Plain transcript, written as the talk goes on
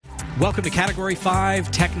Welcome to Category 5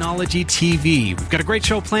 Technology TV. We've got a great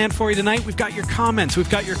show planned for you tonight. We've got your comments. We've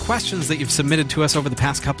got your questions that you've submitted to us over the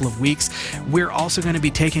past couple of weeks. We're also going to be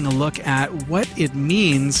taking a look at what it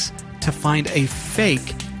means to find a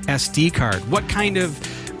fake SD card. What kind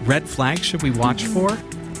of red flags should we watch for?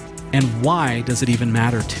 And why does it even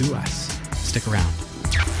matter to us? Stick around.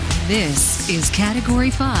 This is Category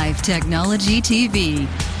 5 Technology TV.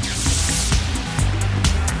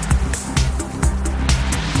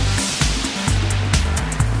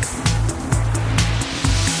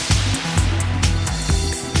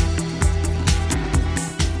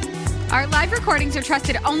 Our live recordings are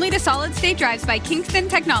trusted only to solid-state drives by Kingston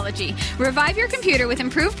Technology. Revive your computer with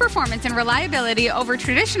improved performance and reliability over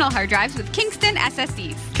traditional hard drives with Kingston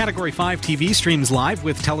SSDs. Category 5 TV streams live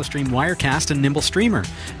with Telestream Wirecast and Nimble Streamer.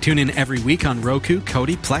 Tune in every week on Roku,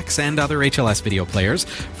 Kodi, Plex, and other HLS video players.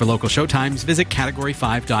 For local showtimes, visit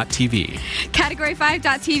Category5.tv.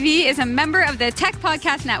 Category5.tv is a member of the Tech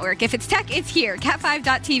Podcast Network. If it's tech, it's here.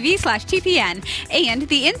 Cat5.tv/TPN. And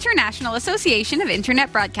the International Association of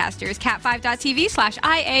Internet Broadcasters.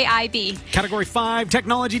 Cat5.tv/IAIB. Category 5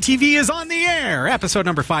 Technology TV is on the air. Episode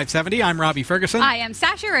number 570. I'm Robbie Ferguson. I am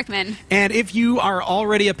Sasha Rickman. And if you are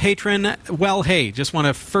already a patron, well, hey, just want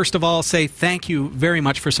to first of all say thank you very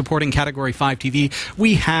much for supporting Category 5 TV.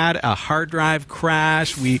 We had a hard drive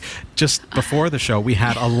crash. Just before the show, we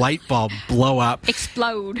had a light bulb blow up.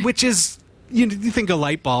 Explode. Which is... You think a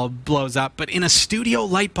light bulb blows up, but in a studio,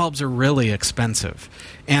 light bulbs are really expensive.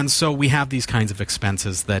 And so we have these kinds of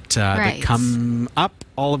expenses that come up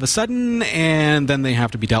all of a sudden, and then they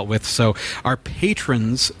have to be dealt with. So our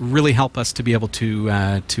patrons really help us to be able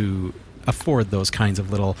to afford those kinds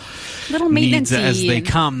of little maintenance needs as they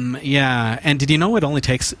come. Yeah. And did you know it only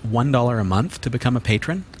takes $1 a month to become a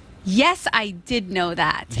patron? Yes, I did know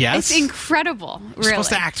that. Yes? It's incredible, really. You're supposed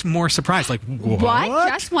to act more surprised, like, what?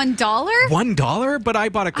 Just $1? $1? But I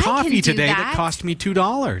bought a coffee today that cost me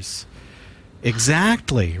 $2.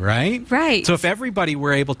 Exactly, right? Right. So if everybody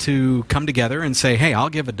were able to come together and say, hey, I'll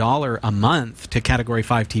give $1 a month to Category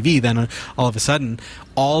 5 TV, then all of a sudden,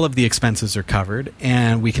 all of the expenses are covered,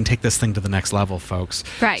 and we can take this thing to the next level, folks.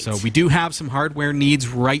 Right. So we do have some hardware needs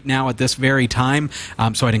right now at this very time.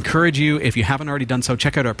 So I'd encourage you, if you haven't already done so,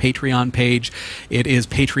 check out our Patreon page. It is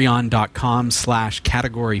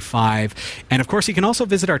patreon.com/Category5. And of course, you can also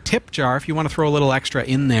visit our tip jar if you want to throw a little extra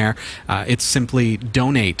in there. It's simply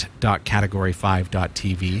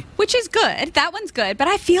donate.category5.tv. Which is good. That one's good. But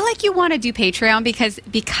I feel like you want to do Patreon because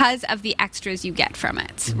of the extras you get from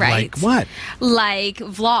it, right? Like what? Like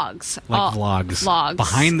vlogs. Vlogs.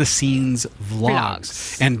 Behind-the-scenes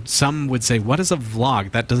vlogs. And some would say, what is a vlog?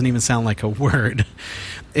 That doesn't even sound like a word.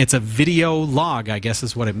 It's a video log, I guess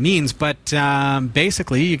is what it means. But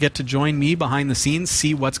basically, you get to join me behind the scenes,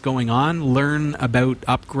 see what's going on, learn about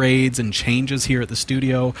upgrades and changes here at the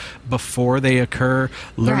studio before they occur,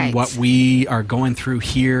 learn what we are going through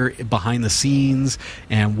here behind the scenes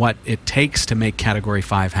and what it takes to make Category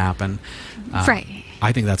 5 happen. Right.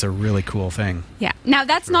 I think that's a really cool thing. Yeah. Now,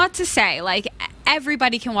 that's not to say, like,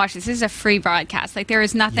 everybody can watch this. This is a free broadcast. Like, there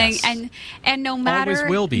is nothing, and no matter... Always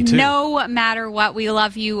will be, too. No matter what, we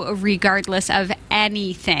love you regardless of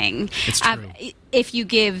anything. It's true. If you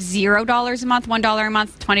give $0 a month, $1 a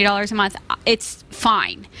month, $20 a month, it's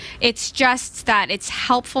fine. It's just that it's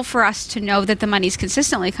helpful for us to know that the money's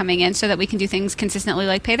consistently coming in so that we can do things consistently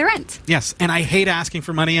like pay the rent. Yes, and I hate asking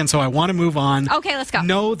for money, and so I want to move on. Okay, let's go.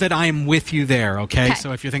 Know that I am with you there, okay?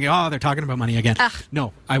 So if you're thinking, oh, they're talking about money again.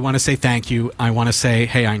 No, I want to say thank you. I want to say,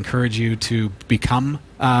 hey, I encourage you to become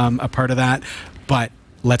a part of that, but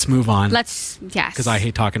let's move on. Yes. Because I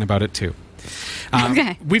hate talking about it too.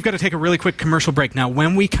 Okay. We've got to take a really quick commercial break. Now,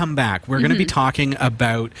 when we come back, we're going to be talking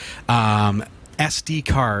about SD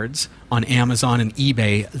cards on Amazon and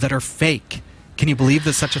eBay that are fake. Can you believe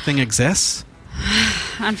that such a thing exists?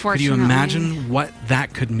 Unfortunately. Can you imagine what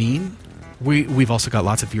that could mean? We've also got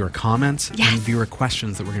lots of viewer comments and viewer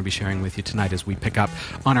questions that we're going to be sharing with you tonight as we pick up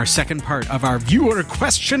on our second part of our viewer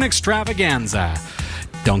question extravaganza.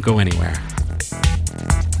 Don't go anywhere.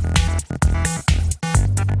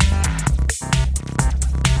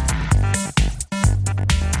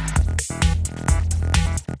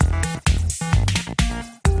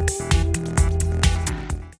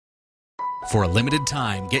 For a limited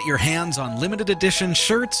time, get your hands on limited edition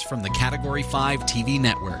shirts from the Category 5 TV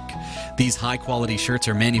network. These high-quality shirts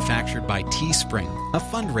are manufactured by Teespring, a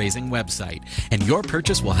fundraising website, and your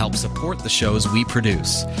purchase will help support the shows we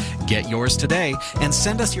produce. Get yours today and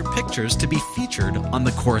send us your pictures to be featured on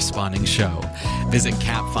the corresponding show. Visit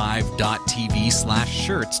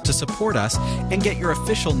cat5.tv/shirts to support us and get your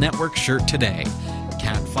official network shirt today.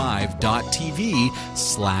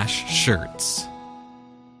 cat5.tv/shirts.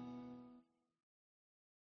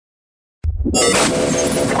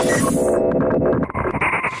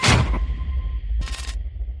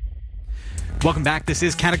 Welcome back. This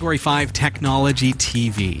is Category 5 Technology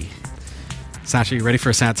TV. Sasha, you ready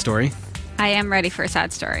for a sad story? I am ready for a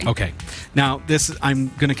sad story. Okay. Now, I'm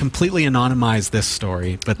going to completely anonymize this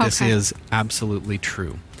story, but this is absolutely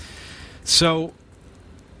true. So,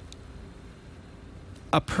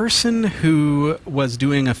 a person who was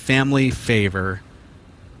doing a family favor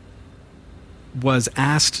was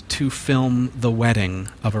asked to film the wedding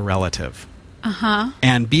of a relative.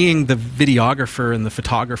 And being the videographer and the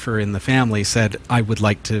photographer in the family said, I would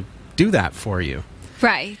like to do that for you.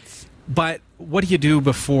 Right. But what do you do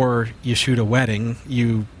before you shoot a wedding?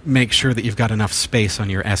 You make sure that you've got enough space on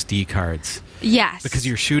your SD cards. Yes. Because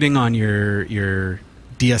you're shooting on your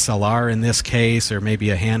DSLR in this case, or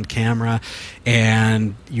maybe a hand camera,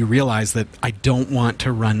 and you realize that I don't want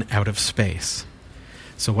to run out of space.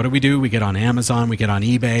 So what do? We get on Amazon, we get on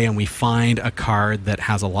eBay, and we find a card that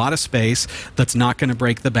has a lot of space that's not going to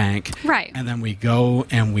break the bank. Right. And then we go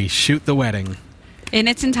and we shoot the wedding. In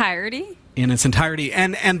its entirety? In its entirety.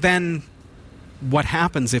 And then what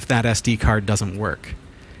happens if that SD card doesn't work?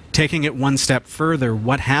 Taking it one step further,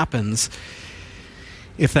 what happens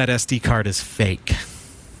if that SD card is fake?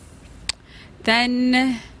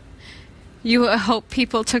 Then you hope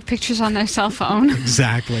people took pictures on their cell phone.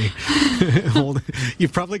 Exactly.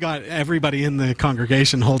 You've probably got everybody in the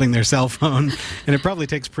congregation holding their cell phone, and it probably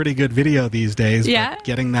takes pretty good video these days. Yeah. But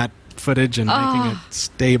getting that footage and making it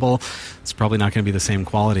stable, it's probably not going to be the same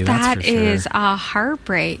quality, that's for sure. That is a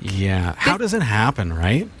heartbreak. Yeah. How does it happen,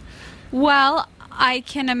 right? Well, I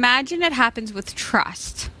can imagine it happens with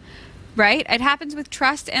trust. Right? It happens with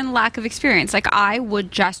trust and lack of experience. Like, I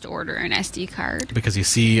would just order an SD card. Because you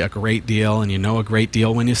see a great deal, and you know a great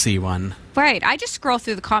deal when you see one. Right. I just scroll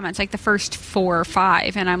through the comments, like the first 4 or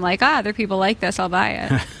 5, and I'm like, other people like this, I'll buy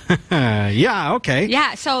it. Yeah, okay.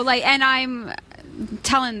 Yeah, so, like, and I'm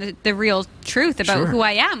telling the real truth about who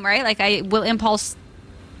I am, right? Like, I will impulse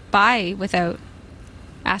buy without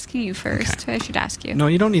asking you first. Okay. I should ask you. No,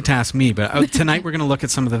 you don't need to ask me, but tonight we're going to look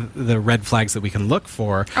at some of the red flags that we can look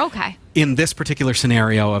for in this particular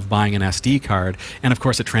scenario of buying an SD card. And of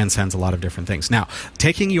course, it transcends a lot of different things. Now,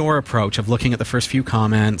 taking your approach of looking at the first few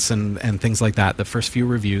comments and things like that, the first few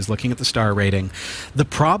reviews, looking at the star rating, the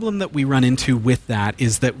problem that we run into with that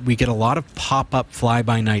is that we get a lot of pop-up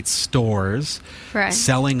fly-by-night stores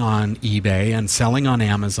selling on eBay and selling on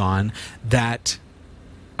Amazon that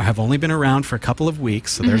have only been around for a couple of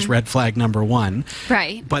weeks, so there's red flag number 1.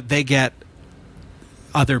 Right. But they get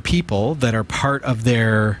other people that are part of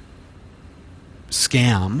their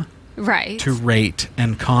scam to rate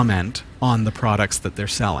and comment on the products that they're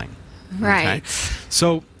selling. Right. Okay?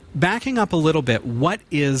 So backing up a little bit, what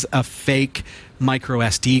is a fake micro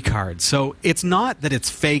SD card? So it's not that it's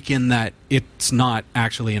fake in that it's not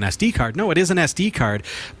actually an SD card. No, it is an SD card.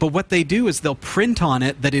 But what they do is they'll print on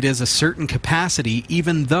it that it is a certain capacity,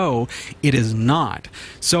 even though it is not.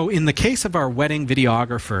 So in the case of our wedding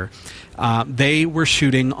videographer, they were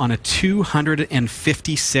shooting on a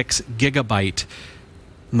 256 gigabyte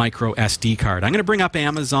micro SD card. I'm going to bring up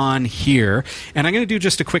Amazon here, and I'm going to do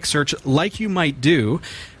just a quick search like you might do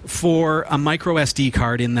for a micro SD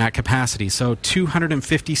card in that capacity. So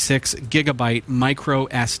 256 gigabyte micro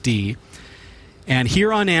SD. And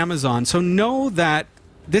here on Amazon, so know that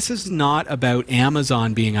this is not about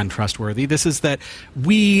Amazon being untrustworthy. This is that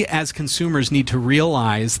we as consumers need to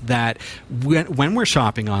realize that when we're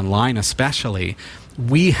shopping online especially,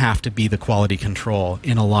 we have to be the quality control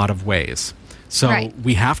in a lot of ways. So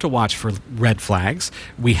we have to watch for red flags.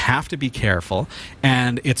 We have to be careful.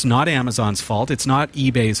 And it's not Amazon's fault. It's not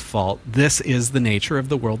eBay's fault. This is the nature of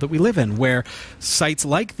the world that we live in, where sites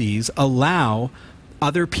like these allow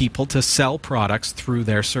other people to sell products through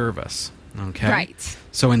their service. Okay? Right.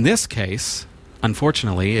 So in this case,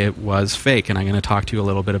 unfortunately, it was fake. And I'm going to talk to you a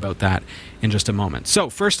little bit about that in just a moment. So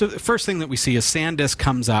first thing that we see is SanDisk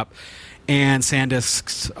comes up. And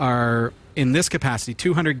SanDisks are, in this capacity,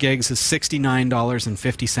 200 gigs is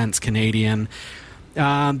 $69.50 Canadian.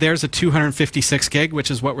 There's a 256 gig,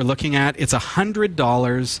 which is what we're looking at. It's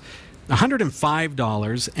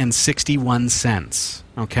 $105.61.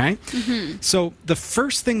 Okay? Mm-hmm. So the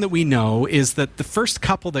first thing that we know is that the first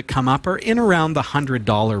couple that come up are in around the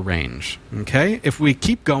 $100 range. Okay? If we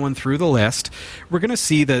keep going through the list, we're going to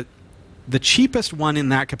see that the cheapest one in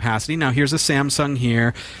that capacity, now here's a Samsung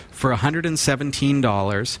here for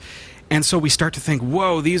 $117. And so we start to think,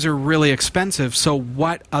 whoa, these are really expensive. So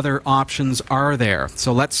what other options are there?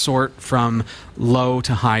 So let's sort from low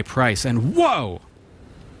to high price. And whoa,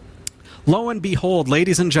 Lo and behold,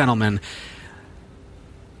 ladies and gentlemen,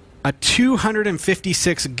 a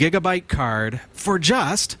 256 gigabyte card for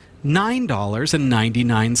just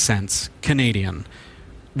 $9.99 Canadian,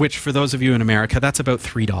 which for those of you in America, that's about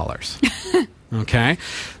 $3. Okay?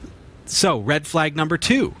 So, red flag number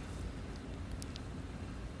 2.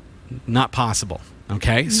 Not possible.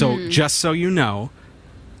 Okay? So, just so you know,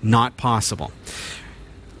 not possible.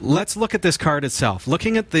 Let's look at this card itself.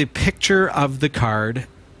 Looking at the picture of the card,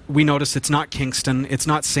 we notice it's not Kingston, it's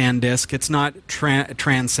not SanDisk, it's not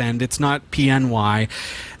Transcend, it's not PNY.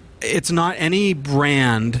 It's not any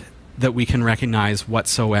brand that we can recognize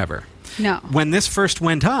whatsoever. No. When this first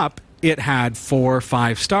went up, it had 4 or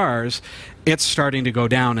 5 stars. It's starting to go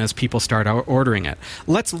down as people start ordering it.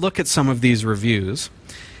 Let's look at some of these reviews.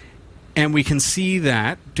 And we can see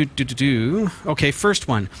that, okay, first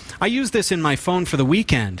one. I used this in my phone for the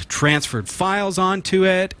weekend, transferred files onto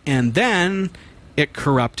it, and then it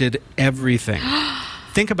corrupted everything.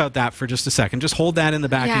 Think about that for just a second. Just hold that in the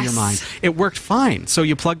back of your mind. It worked fine. So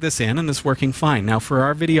you plug this in, and it's working fine. Now, for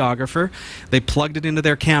our videographer, they plugged it into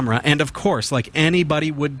their camera, and of course, like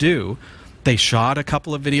anybody would do, they shot a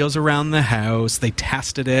couple of videos around the house. They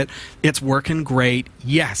tested it. It's working great.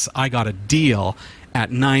 Yes, I got a deal at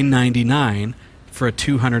 $9.99 for a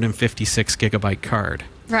 256 gigabyte card.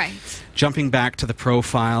 Right. Jumping back to the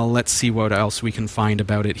profile, let's see what else we can find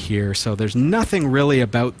about it here. So there's nothing really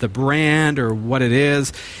about the brand or what it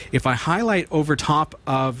is. If I highlight over top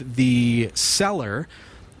of the seller,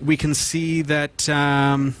 we can see that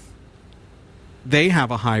they have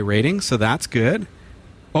a high rating, so that's good.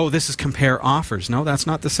 Oh, this is compare offers. No, that's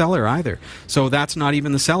not the seller either. So that's not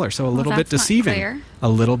even the seller. So a little bit deceiving. Clear. A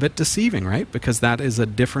little bit deceiving, right? Because that is a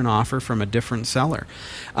different offer from a different seller.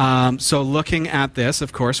 So looking at this,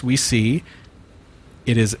 of course, we see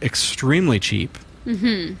it is extremely cheap.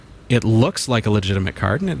 Mm-hmm. It looks like a legitimate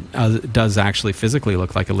card, and it does actually physically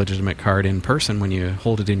look like a legitimate card in person when you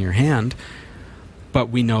hold it in your hand. But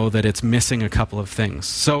we know that it's missing a couple of things.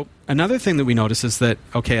 So another thing that we notice is that,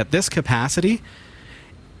 okay, at this capacity,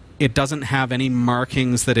 it doesn't have any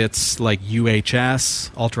markings that it's like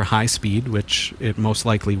UHS, ultra high speed, which it most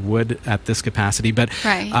likely would at this capacity, but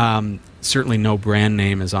certainly no brand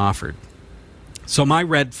name is offered. So my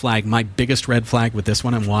red flag, my biggest red flag with this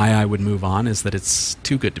one and why I would move on is that it's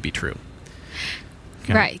too good to be true.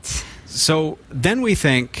 Okay? Right. So then we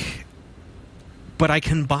think, but I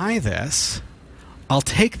can buy this. I'll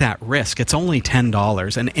take that risk. It's only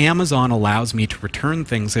 $10, and Amazon allows me to return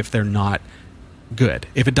things if they're not good.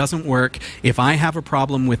 If it doesn't work, if I have a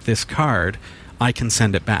problem with this card, I can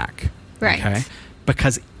send it back. Right. Okay?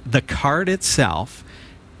 Because the card itself,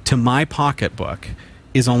 to my pocketbook,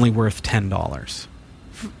 is only worth $10.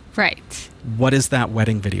 Right. What is that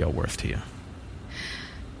wedding video worth to you?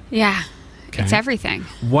 Yeah. Okay? It's everything.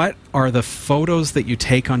 What are the photos that you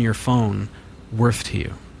take on your phone worth to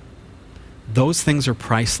you? Those things are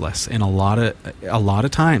priceless. In a lot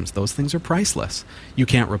of times, those things are priceless. You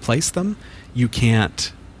can't replace them. You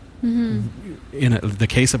can't, in the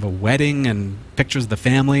case of a wedding and pictures of the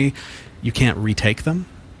family, you can't retake them.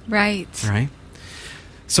 Right. Right.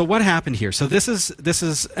 So what happened here? So this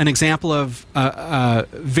is an example of a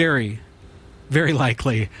very, very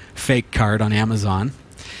likely fake card on Amazon.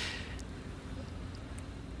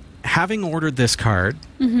 Having ordered this card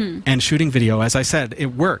and shooting video, as I said, it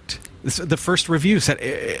worked. The first review said,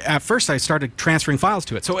 at first I started transferring files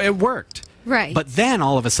to it, so it worked. Right. But then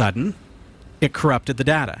all of a sudden, it corrupted the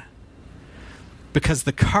data. Because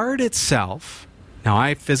the card itself, now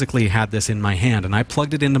I physically had this in my hand, and I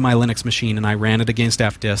plugged it into my Linux machine, and I ran it against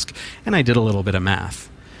fdisk, and I did a little bit of math.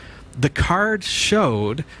 The card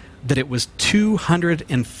showed that it was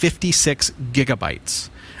 256 gigabytes.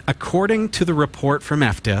 According to the report from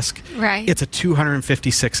fdisk, it's a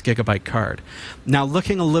 256 gigabyte card. Now,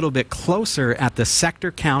 looking a little bit closer at the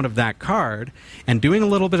sector count of that card and doing a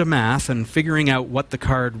little bit of math and figuring out what the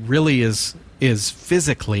card really is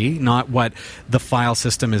physically, not what the file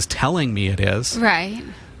system is telling me it is. Right.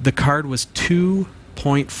 The card was 2.4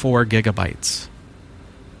 gigabytes.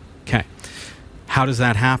 Okay. How does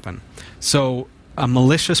that happen? So, a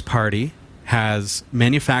malicious party has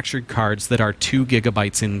manufactured cards that are 2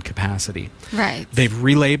 gigabytes in capacity. Right. They've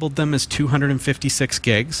relabeled them as 256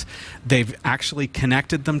 gigs. They've actually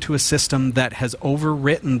connected them to a system that has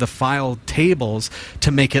overwritten the file tables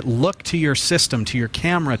to make it look to your system, to your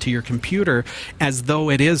camera, to your computer, as though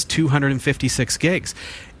it is 256 gigs.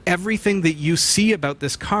 Everything that you see about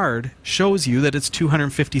this card shows you that it's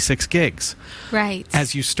 256 gigs. Right.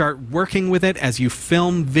 As you start working with it, as you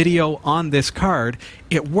film video on this card,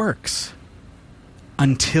 it works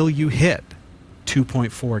until you hit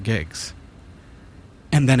 2.4 gigs.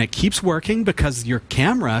 And then it keeps working because your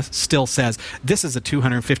camera still says, this is a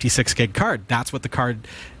 256 gig card. That's what the card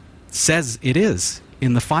says it is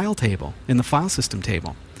in the file table, in the file system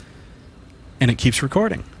table. And it keeps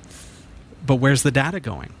recording. But where's the data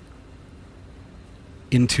going?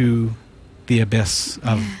 Into the abyss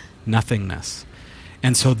of nothingness.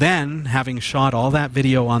 And so then, having shot all that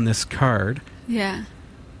video on this card,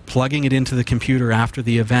 plugging it into the computer after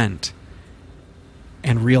the event,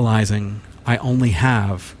 and realizing I only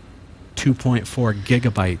have 2.4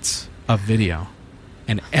 gigabytes of video,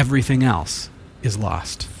 and everything else is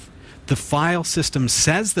lost. The file system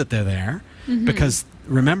says that they're there, because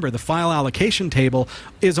remember, the file allocation table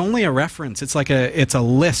is only a reference. It's a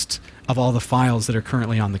list of all the files that are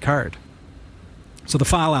currently on the card. So the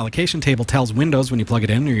file allocation table tells Windows when you plug it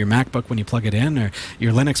in, or your MacBook when you plug it in, or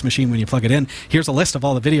your Linux machine when you plug it in, here's a list of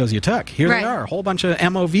all the videos you took. Here they are, a whole bunch of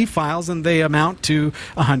MOV files, and they amount to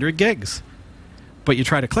 100 gigs. But you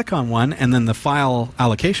try to click on one, and then the file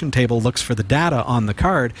allocation table looks for the data on the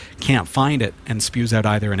card, can't find it, and spews out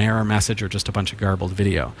either an error message or just a bunch of garbled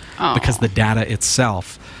video. Because the data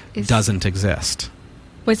itself doesn't exist.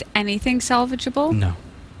 Was anything salvageable? No.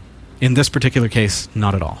 In this particular case,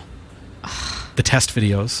 not at all. The test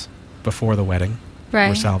videos before the wedding were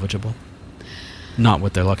salvageable. Not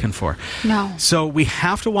what they're looking for. No. So we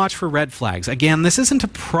have to watch for red flags. Again, this isn't a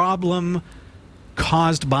problem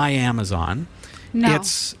caused by Amazon. No.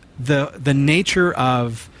 It's the nature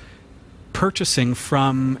of purchasing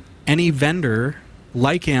from any vendor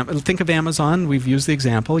like think of Amazon. We've used the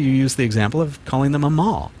example. You use the example of calling them a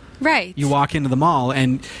mall. Right. You walk into the mall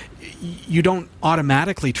and you don't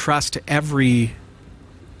automatically trust every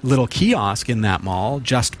little kiosk in that mall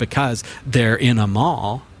just because they're in a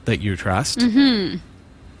mall that you trust.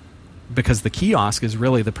 Because the kiosk is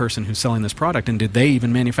really the person who's selling this product, and did they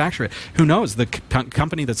even manufacture it? Who knows? The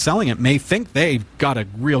company that's selling it may think they've got a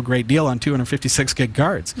real great deal on 256 gig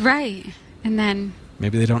cards. Right. And then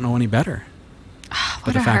maybe they don't know any better.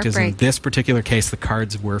 But the fact is, in this particular case, the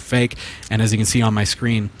cards were fake. And as you can see on my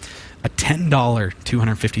screen, a $10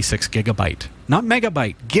 256 gigabyte, not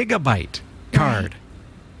megabyte, gigabyte card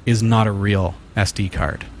is not a real SD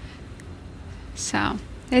card. So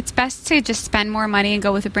it's best to just spend more money and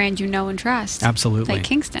go with a brand you know and trust. Absolutely. Like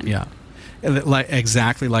Kingston. Yeah.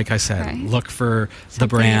 Exactly like I said. Look for the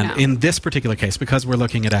brand. In this particular case, because we're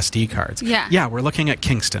looking at SD cards. Yeah, we're looking at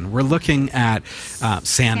Kingston. We're looking at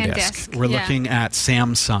SanDisk. We're looking at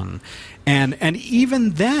Samsung. And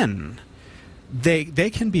even then, they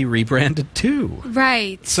can be rebranded too.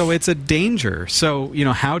 Right. So it's a danger. So,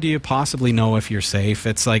 how do you possibly know if you're safe?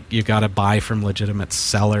 It's like you've got to buy from legitimate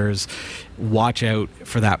sellers. Watch out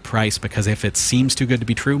for that price, because if it seems too good to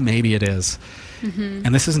be true, maybe it is.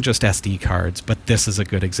 And this isn't just SD cards, but this is a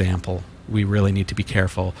good example. We really need to be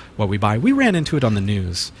careful what we buy. We ran into it on the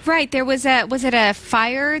news. Right. There was it a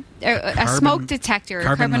fire, a smoke detector, a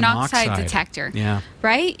carbon monoxide detector. Yeah.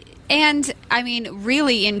 Right? And, I mean,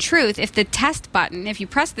 really, in truth, if you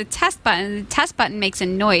press the test button makes a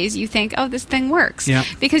noise, you think, oh, this thing works. Yeah.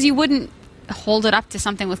 Because you wouldn't hold it up to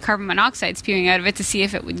something with carbon monoxide spewing out of it to see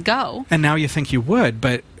if it would go. And now you think you would,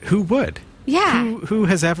 but who would? Yeah. Who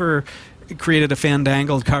has ever created a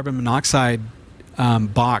fandangled carbon monoxide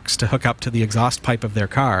box to hook up to the exhaust pipe of their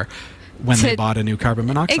car when they bought a new carbon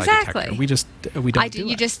monoxide detector? We don't do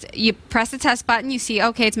it. You press the test button, you see,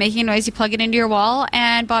 okay, it's making a noise, you plug it into your wall,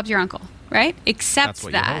 and Bob's your uncle, right? Except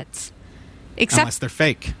that. Unless they're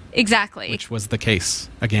fake. Exactly. Which was the case,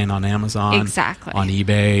 again, on Amazon, exactly, on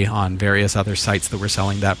eBay, on various other sites that were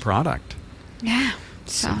selling that product. Yeah.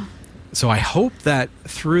 So I hope that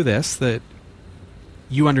through this that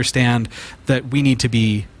you understand that we need to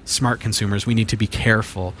be smart consumers. We need to be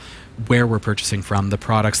careful where we're purchasing from, the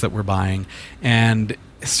products that we're buying. And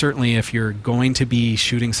certainly if you're going to be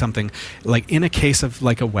shooting something, like in a case of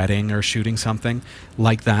like a wedding or shooting something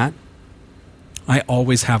like that, I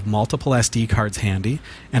always have multiple SD cards handy,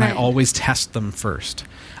 and I always test them first.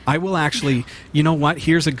 I will actually, you know what,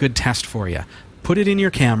 here's a good test for you. Put it in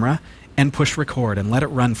your camera and push record and let it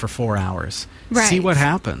run for 4 hours. Right. See what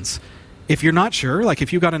happens. If you're not sure, like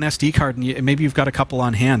if you've got an SD card and maybe you've got a couple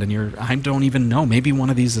on hand and I don't even know, maybe one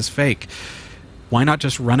of these is fake. Why not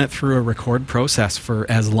just run it through a record process for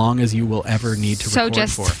as long as you will ever need to record for?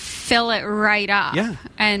 So just fill it right up. Yeah.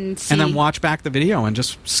 And see. And then watch back the video and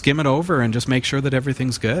just skim it over and just make sure that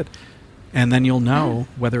everything's good. And then you'll know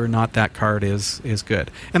whether or not that card is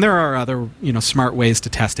good. And there are other, smart ways to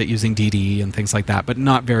test it using DDE and things like that, but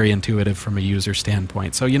not very intuitive from a user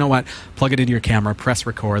standpoint. So you know what? Plug it into your camera, press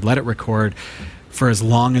record, let it record for as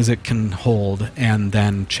long as it can hold, and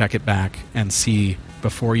then check it back and see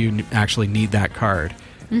before you actually need that card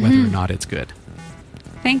whether or not it's good.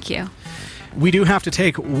 Thank you. We do have to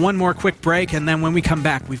take one more quick break, and then when we come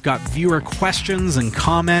back, we've got viewer questions and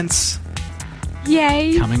comments.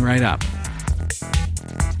 Yay. Coming right up.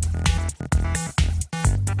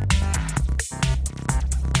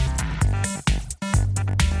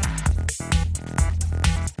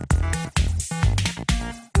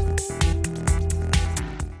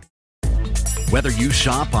 Whether you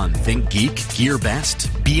shop on ThinkGeek,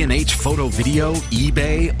 GearBest, B&H Photo Video,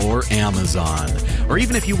 eBay, or Amazon, or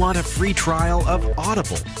even if you want a free trial of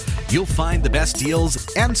Audible, you'll find the best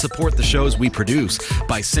deals and support the shows we produce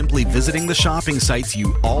by simply visiting the shopping sites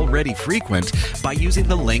you already frequent by using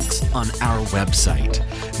the links on our website.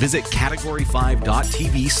 Visit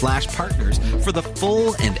category5.tv/partners for the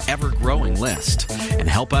full and ever-growing list, and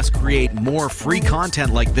help us create more free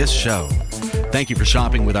content like this show. Thank you for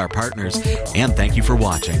shopping with our partners, and thank you for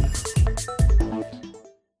watching.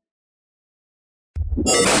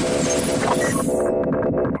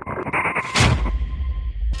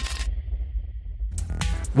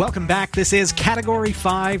 Welcome back. This is Category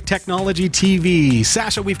 5 Technology TV.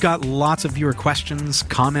 Sasha, we've got lots of viewer questions,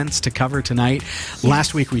 comments to cover tonight. Yes.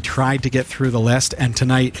 Last week we tried to get through the list, and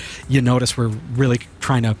tonight you notice we're really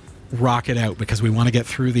trying to rock it out because we want to get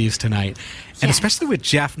through these tonight. And especially with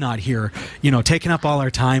Jeff not here, taking up all our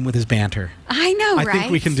time with his banter. I know, right? I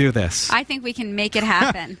think we can do this. I think we can make it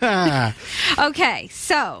happen. Okay,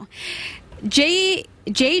 so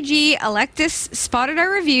JG Electus spotted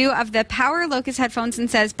our review of the Power Locus headphones and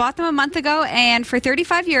says, bought them a month ago, and for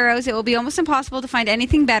 €35, it will be almost impossible to find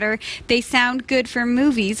anything better. They sound good for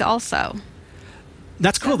movies also.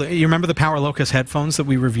 That's cool. You remember the Power Locus headphones that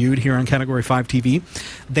we reviewed here on Category 5 TV?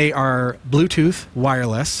 They are Bluetooth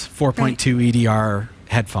wireless 4.2 EDR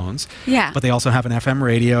headphones. Yeah. But they also have an FM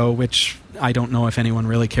radio, which I don't know if anyone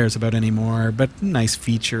really cares about anymore, but nice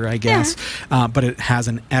feature, I guess. Yeah. But it has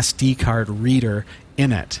an SD card reader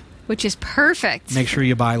in it. Which is perfect. Make sure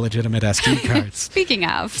you buy legitimate SD cards. Speaking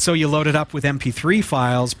of. So you load it up with MP3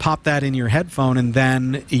 files, pop that in your headphone, and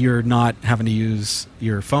then you're not having to use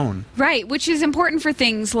your phone. Right, which is important for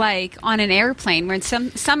things like on an airplane, where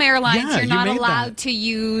some airlines you're not allowed to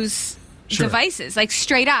use devices. Like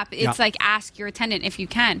straight up, it's like ask your attendant if you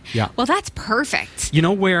can. Yeah. Well, that's perfect. You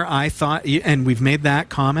know where I thought, and we've made that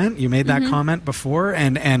comment, you made that comment before,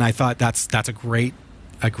 and I thought that's a great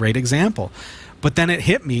example. But then it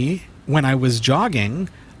hit me when I was jogging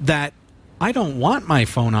that I don't want my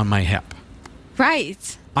phone on my hip.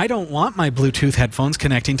 Right. I don't want my Bluetooth headphones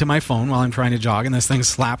connecting to my phone while I'm trying to jog and this thing's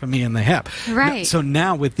slapping me in the hip. Right. So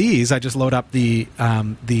now with these, I just load up the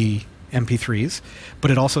MP3s, but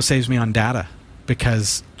it also saves me on data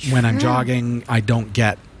because when I'm jogging, I don't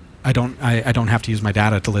have to use my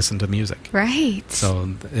data to listen to music. Right. So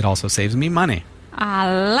it also saves me money.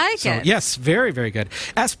 I like it. Yes, very, very good.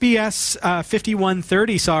 SBS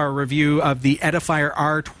 5130 saw a review of the Edifier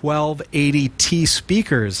R1280T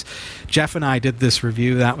speakers. Jeff and I did this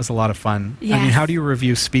review. That was a lot of fun. Yes. I mean, how do you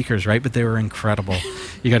review speakers, right? But they were incredible.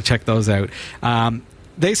 You got to check those out.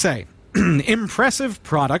 They say, impressive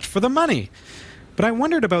product for the money. But I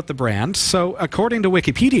wondered about the brand. So according to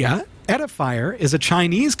Wikipedia, Edifier is a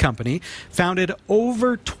Chinese company founded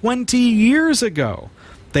over 20 years ago.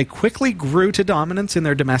 They quickly grew to dominance in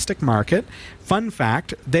their domestic market. Fun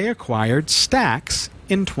fact, they acquired Stax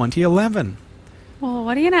in 2011. Well,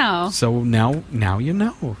 what do you know? So now you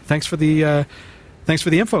know. Thanks for the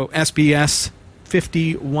info. SBS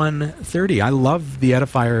 5130. I love the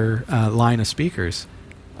Edifier line of speakers.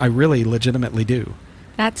 I really legitimately do.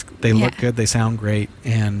 They look good, they sound great,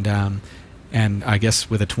 and I guess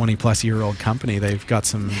with a 20-plus-year-old company, they've got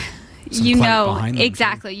some behind them.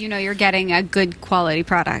 Exactly. You know you're getting a good quality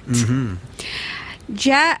product. I'm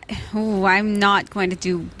not going to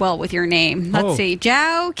do well with your name. Let's see.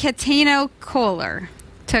 Joe Catino Kohler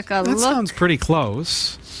took a look. That sounds pretty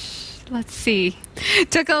close. Let's see.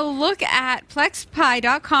 Took a look at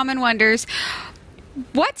plexpi.com and wonders,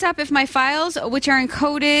 what's up with my files which are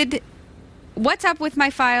encoded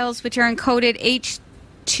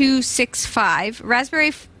H.265?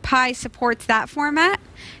 Raspberry Pi supports that format.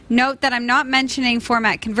 Note that I'm not mentioning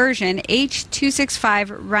format conversion.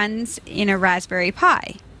 H.265 runs in a Raspberry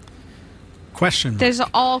Pi. Question mark. There's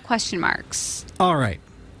all question marks. All right.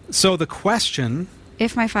 So the question...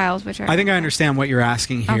 If my files, which are... I think I understand what you're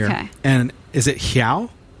asking here. Okay. And is it Xiao?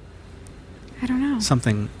 I don't know.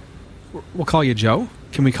 Something... We'll call you Joe.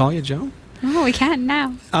 Can we call you Joe? Oh, we can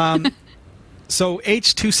now. So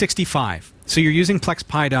H.265. So you're using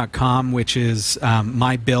plexpi.com, which is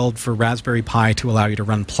my build for Raspberry Pi to allow you to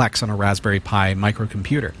run Plex on a Raspberry Pi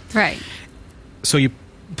microcomputer. Right. So you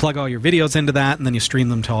plug all your videos into that, and then you stream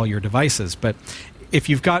them to all your devices. But if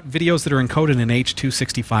you've got videos that are encoded in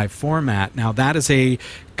H.265 format, now that is a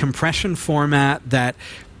compression format that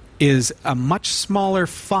is a much smaller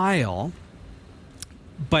file,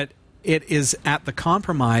 but it is at the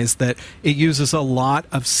compromise that it uses a lot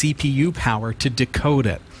of CPU power to decode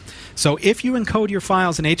it. So if you encode your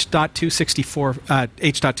files in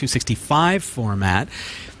H.265 format,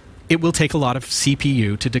 it will take a lot of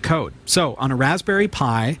CPU to decode. So on a Raspberry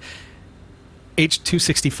Pi,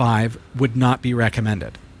 H.265 would not be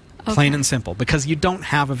recommended. Okay. Plain and simple, because you don't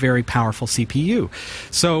have a very powerful CPU.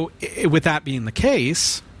 So with that being the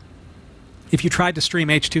case, if you tried to stream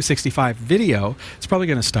H.265 video, it's probably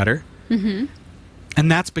going to stutter. Mm-hmm.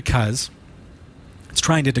 And that's because it's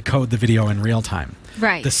trying to decode the video in real time.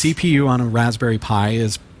 Right. The CPU on a Raspberry Pi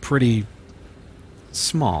is pretty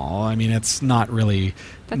small. I mean, it's not really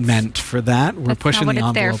meant for that. We're pushing the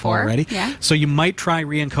envelope already. Yeah. So you might try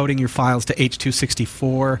re-encoding your files to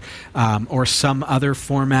H.264 or some other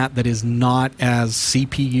format that is not as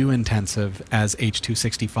CPU intensive as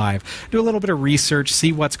H.265. Do a little bit of research,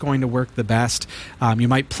 see what's going to work the best. You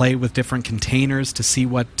might play with different containers to see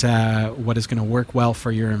what is going to work well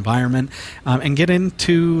for your environment, and get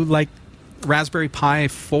into like Raspberry Pi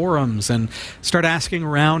forums and start asking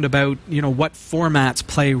around about, what formats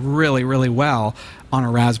play really, really well on a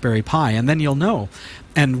Raspberry Pi, and then you'll know.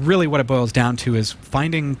 And really what it boils down to is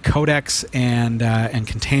finding codecs and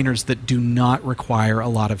containers that do not require a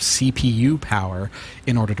lot of CPU power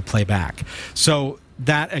in order to play back. So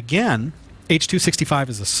that, again, H.265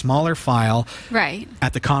 is a smaller file, right,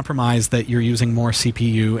 at the compromise that you're using more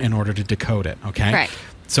CPU in order to decode it, okay? Right.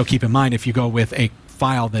 So keep in mind, if you go with a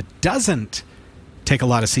file that doesn't take a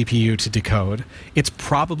lot of CPU to decode, it's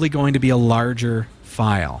probably going to be a larger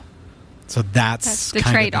file. So that's the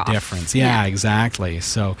kind trade-off. of the difference. Yeah, exactly.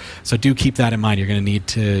 So do keep that in mind. You're going to need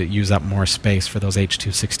to use up more space for those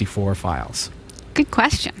H.264 files. Good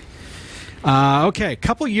question. Okay, a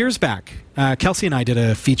couple years back, Kelsey and I did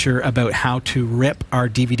a feature about how to rip our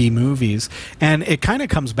DVD movies, and it kind of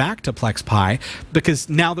comes back to Plex Pi, because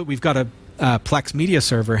now that we've got a Plex media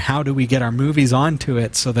server, how do we get our movies onto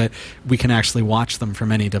it so that we can actually watch them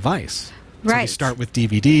from any device? Right. So we start with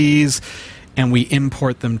DVDs, and we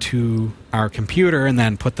import them to our computer and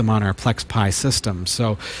then put them on our Plex Pi system.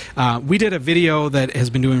 So we did a video that has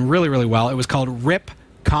been doing really, really well. It was called Rip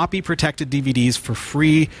Copy Protected DVDs for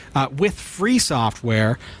free, with free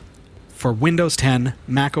software for Windows 10,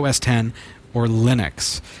 Mac OS 10, or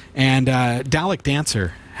Linux. And Dalek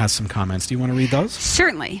Dancer has some comments. Do you want to read those?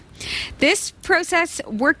 Certainly. This process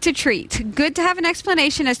worked a treat. Good to have an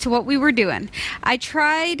explanation as to what we were doing. I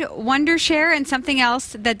tried Wondershare and something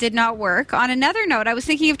else that did not work. On another note, I was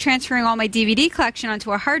thinking of transferring all my DVD collection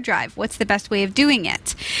onto a hard drive. What's the best way of doing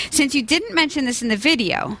it? Since you didn't mention this in the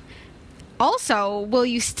video, also, will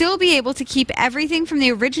you still be able to keep everything from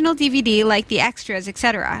the original DVD, like the extras,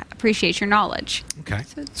 etc.? Appreciate your knowledge. Okay.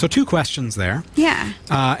 So 2 questions there. Yeah.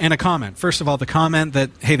 And a comment. First of all, the comment that,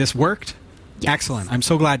 hey, this worked. Yes. Excellent. I'm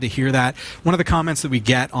so glad to hear that. One of the comments that we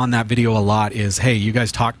get on that video a lot is, hey, you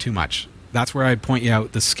guys talk too much. That's where I'd point you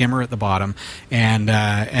out the skimmer at the bottom, and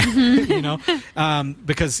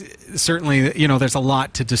because certainly, there's a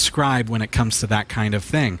lot to describe when it comes to that kind of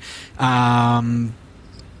thing.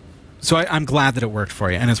 So I'm glad that it worked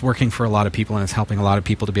for you, and it's working for a lot of people, and it's helping a lot of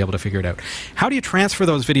people to be able to figure it out. How do you transfer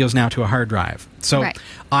those videos now to a hard drive? So right.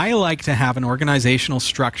 I like to have an organizational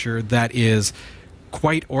structure that is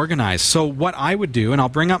quite organized. So what I would do, and I'll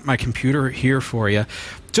bring up my computer here for you,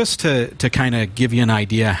 just to kind of give you an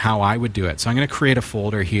idea how I would do it. So I'm going to create a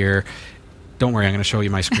folder here. Don't worry, I'm going to show you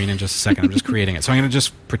my screen in just a second. I'm just creating it. So I'm going to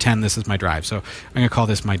just pretend this is my drive. So I'm going to call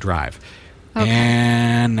this my drive. Okay.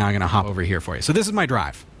 And now I'm going to hop over here for you. So this is my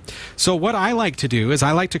drive. So what I like to do is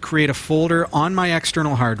I like to create a folder on my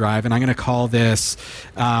external hard drive, and I'm going to call this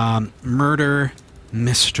Murder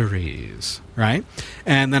Mysteries, right?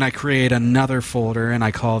 And then I create another folder, and I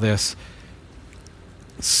call this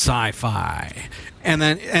Sci-Fi,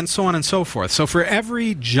 and so on and so forth. So for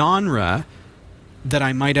every genre that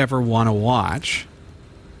I might ever want to watch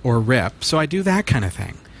or rip, so I do that kind of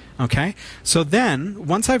thing. Okay? So then,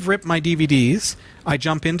 once I've ripped my DVDs, I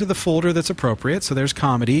jump into the folder that's appropriate, so there's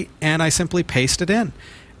comedy, and I simply paste it in.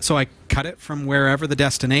 So I cut it from wherever the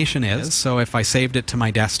destination is. So if I saved it to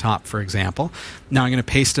my desktop, for example, now I'm going to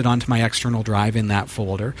paste it onto my external drive in that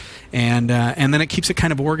folder, and then it keeps it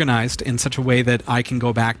kind of organized in such a way that I can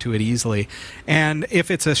go back to it easily. And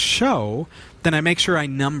if it's a show, then I make sure I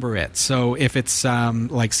number it. So if it's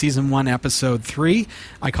like Season 1, Episode 3,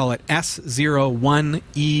 I call it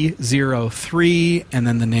S01E03, and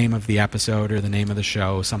then the name of the episode or the name of the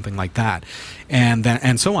show, something like that,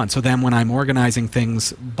 and so on. So then when I'm organizing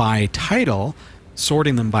things by title,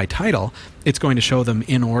 sorting them by title, it's going to show them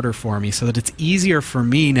in order for me so that it's easier for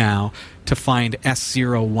me now to find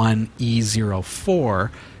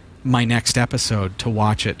S01E04, my next episode, to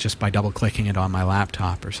watch it just by double-clicking it on my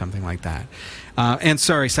laptop or something like that. And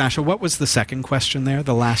sorry, Sasha, what was the second question there,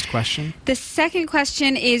 the last question? The second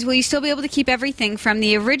question is, will you still be able to keep everything from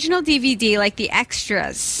the original DVD, like the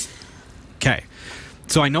extras? Okay.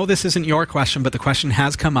 So I know this isn't your question, but the question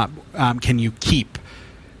has come up. Can you keep?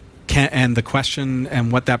 And the question,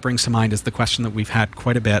 and what that brings to mind, is the question that we've had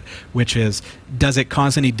quite a bit, which is, does it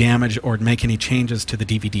cause any damage or make any changes to the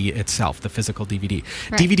DVD itself, the physical DVD?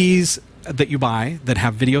 Right. DVDs that you buy that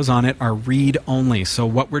have videos on it are read-only. So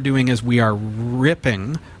what we're doing is we are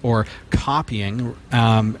ripping or copying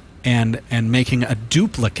and making a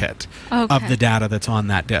duplicate of the data that's on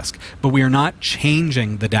that disc. But we are not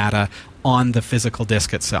changing the data on the physical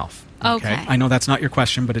disc itself. Okay. I know that's not your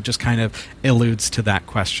question, but it just kind of alludes to that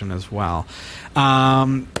question as well.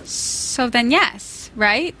 So then yes,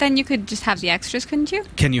 right? Then you could just have the extras, couldn't you?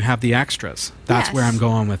 Can you have the extras? That's where I'm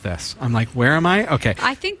going with this. I'm like, where am I? Okay.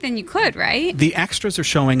 I think then you could, right? The extras are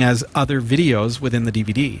showing as other videos within the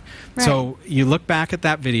DVD. Right. So you look back at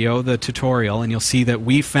that video, the tutorial, and you'll see that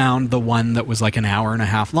we found the one that was like an hour and a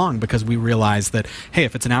half long, because we realized that, hey,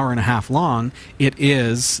 if it's an hour and a half long, it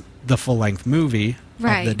is the full-length movie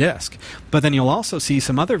of the disc. But then you'll also see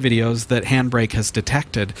some other videos that Handbrake has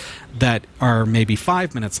detected that are maybe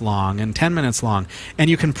 5 minutes long and 10 minutes long, and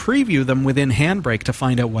you can preview them within Handbrake to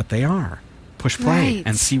find out what they are. Push play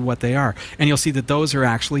and see what they are. And you'll see that those are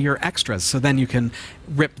actually your extras. So then you can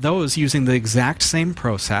rip those using the exact same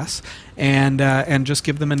process and just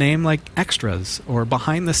give them a name like extras or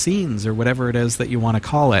behind the scenes or whatever it is that you want to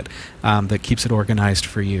call it, that keeps it organized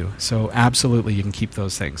for you. So absolutely you can keep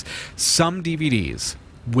those things. Some DVDs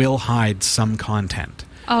will hide some content.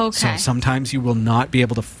 Okay. So sometimes you will not be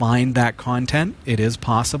able to find that content. It is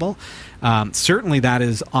possible. Certainly that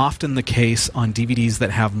is often the case on DVDs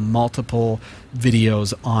that have multiple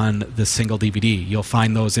videos on the single DVD. You'll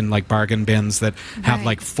find those in like bargain bins that have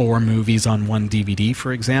like 4 movies on one DVD,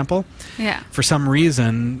 for example. Yeah. For some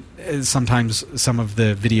reason, sometimes some of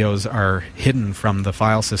the videos are hidden from the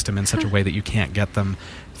file system in such a way that you can't get them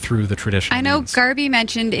through the traditional I know means. Garby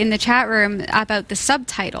mentioned in the chat room about the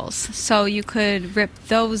subtitles, so you could rip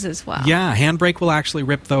those as well. Yeah, Handbrake will actually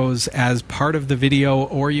rip those as part of the video,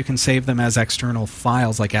 or you can save them as external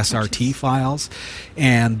files like SRT files,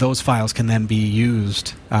 and those files can then be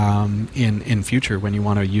used in future when you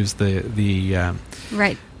want to use the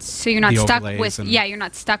right. So you're not stuck with you're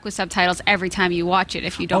not stuck with subtitles every time you watch it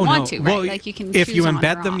if you don't want to, right? Well, like you can if you choose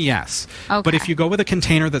embed them, yes. Okay. But if you go with a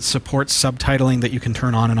container that supports subtitling that you can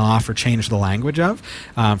turn on and off or change the language of,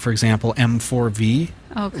 for example, M4V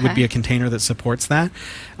would be a container that supports that.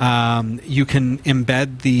 You can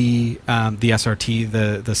embed the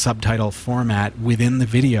SRT, the subtitle format within the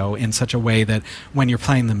video in such a way that when you're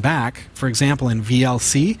playing them back, for example, in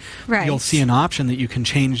VLC, you'll see an option that you can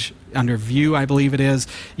change under View, I believe it is.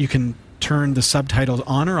 You can turn the subtitles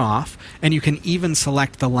on or off, and you can even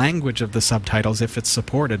select the language of the subtitles if it's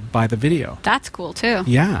supported by the video. That's cool too.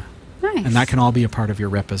 Yeah. Nice. And that can all be a part of your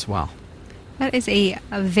rip as well. That is a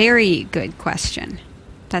very good question.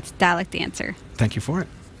 That I like the answer. Thank you for it.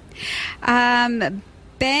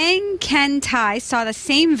 Bang Ken Tai saw the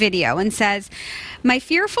same video and says, my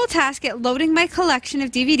fearful task at loading my collection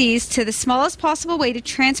of DVDs to the smallest possible way to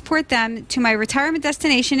transport them to my retirement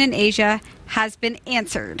destination in Asia has been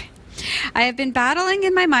answered. I have been battling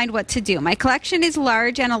in my mind what to do. My collection is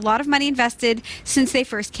large and a lot of money invested since they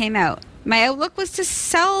first came out. My outlook was to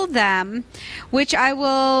sell them, which I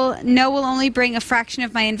will know will only bring a fraction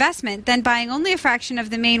of my investment, then buying only a fraction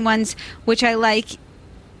of the main ones which I like,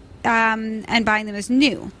 and buying them as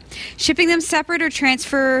new. Shipping them separate or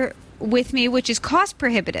transfer with me, which is cost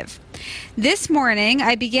prohibitive. This morning,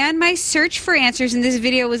 I began my search for answers, and this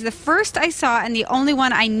video was the first I saw and the only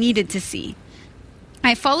one I needed to see.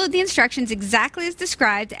 I followed the instructions exactly as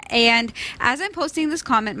described, and as I'm posting this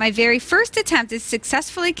comment, my very first attempt is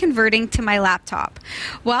successfully converting to my laptop.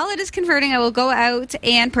 While it is converting, I will go out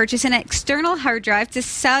and purchase an external hard drive to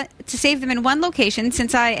save them in one location,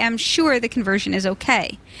 since I am sure the conversion is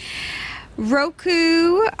okay.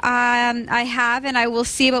 Roku, I have, and I will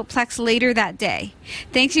see about Plex later that day.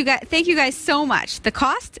 Thank you guys so much. The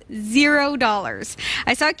cost, $0.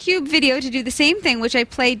 I saw a Cube video to do the same thing, which I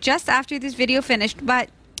played just after this video finished, but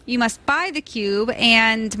You must buy the cube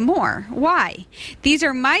and more. Why? These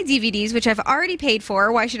are my DVDs, which I've already paid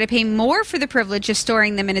for. Why should I pay more for the privilege of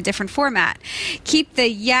storing them in a different format? Keep the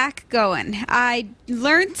yak going. I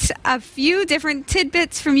learned a few different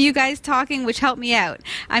tidbits from you guys talking, which helped me out.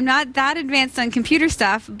 I'm not that advanced on computer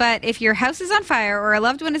stuff, but if your house is on fire or a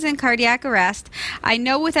loved one is in cardiac arrest, I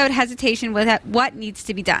know without hesitation what needs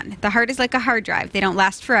to be done. The heart is like a hard drive. They don't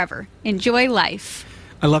last forever. Enjoy life.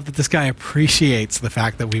 I love that this guy appreciates the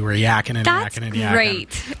fact that we were yakking and yakking and yakking.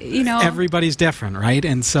 That's great. You know, everybody's different, right?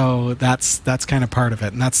 And so that's kind of part of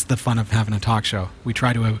it, and that's the fun of having a talk show. We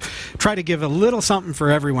try to give a little something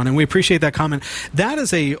for everyone, and we appreciate that comment. That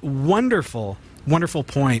is a wonderful, wonderful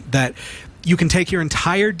point that you can take your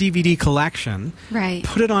entire DVD collection, right,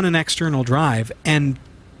 put it on an external drive, and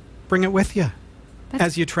bring it with you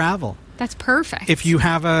as you travel. That's perfect. If you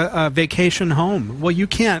have a vacation home, well, you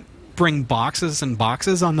can't bring boxes and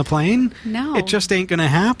boxes on the plane. No. It just ain't going to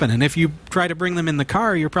happen. And if you try to bring them in the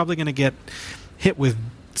car, you're probably going to get hit with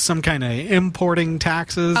some kind of importing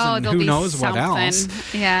taxes and who knows what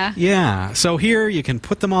else. Yeah. Yeah. So here you can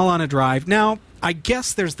put them all on a drive. Now, I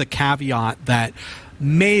guess there's the caveat that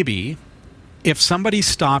maybe if somebody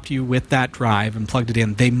stopped you with that drive and plugged it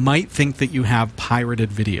in, they might think that you have pirated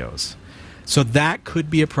videos. So that could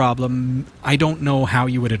be a problem. I don't know how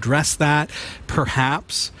you would address that.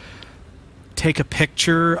 Perhaps take a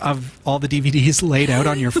picture of all the DVDs laid out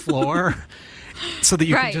on your floor so that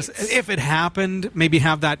you can just, if it happened, maybe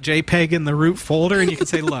have that JPEG in the root folder and you can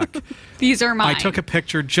say, look, these are mine. I took a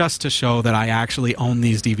picture just to show that I actually own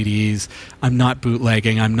these DVDs. I'm not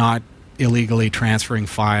bootlegging. I'm not illegally transferring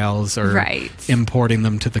files or importing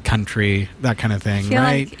them to the country, that kind of thing,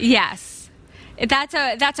 right? Like, yes.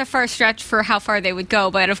 That's a first stretch for how far they would go,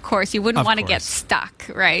 but of course you wouldn't want to get stuck,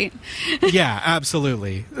 right? Yeah,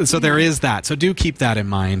 absolutely. So there is that. So do keep that in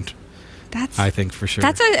mind. I think for sure.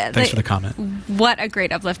 Thanks for the comment. What a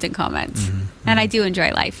great uplifting comment. And I do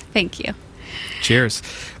enjoy life. Thank you. Cheers.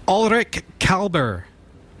 Ulrich Kalber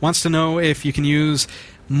wants to know if you can use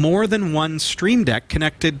more than one Stream Deck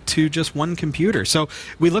connected to just one computer. So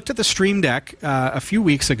we looked at the Stream Deck a few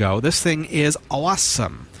weeks ago. This thing is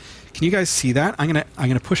awesome. Can you guys see that? I'm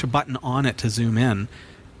gonna push a button on it to zoom in.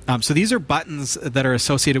 So these are buttons that are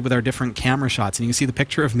associated with our different camera shots. And you can see the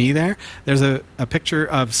picture of me there. There's a picture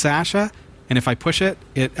of Sasha. And if I push it,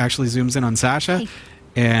 it actually zooms in on Sasha. Hey.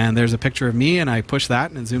 And there's a picture of me, and I push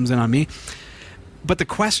that, and it zooms in on me. But the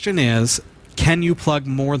question is, can you plug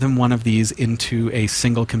more than one of these into a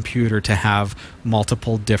single computer to have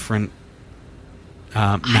multiple different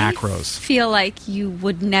macros? I feel like you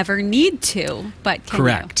would never need to, but can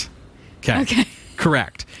Correct. You? Okay.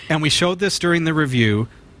 Correct. And we showed this during the review.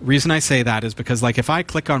 Reason I say that is because, like, if I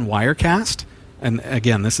click on Wirecast, and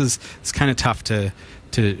again, it's kind of tough to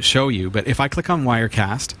show you, but if I click on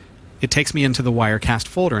Wirecast, it takes me into the Wirecast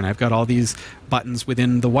folder, and I've got all these buttons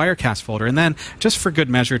within the Wirecast folder. And then, just for good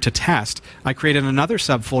measure to test, I created another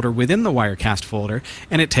subfolder within the Wirecast folder,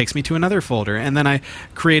 and it takes me to another folder. And then I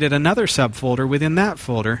created another subfolder within that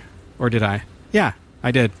folder. Or did I? Yeah, I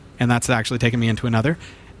did. And that's actually taken me into another,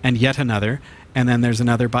 and yet another, and then there's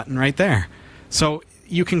another button right there. So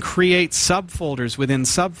you can create subfolders within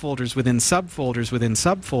subfolders within subfolders within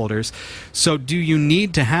subfolders. So do you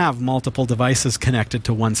need to have multiple devices connected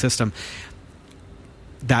to one system?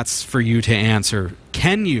 That's for you to answer.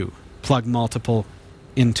 Can you plug multiple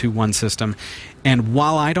into one system? And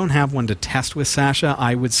while I don't have one to test with Sasha,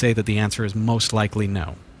 I would say that the answer is most likely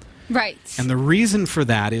no. Right. And the reason for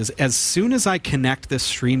that is as soon as I connect this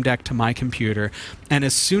Stream Deck to my computer, and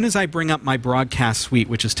as soon as I bring up my broadcast suite,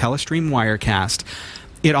 which is Telestream Wirecast,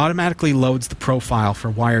 it automatically loads the profile for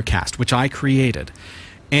Wirecast, which I created.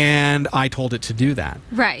 And I told it to do that.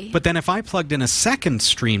 Right. But then if I plugged in a second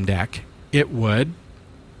Stream Deck, it would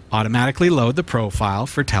automatically load the profile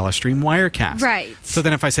for Telestream Wirecast. Right. So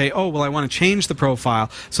then if I say, oh, well, I want to change the profile,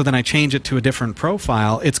 so then I change it to a different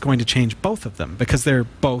profile, it's going to change both of them because they're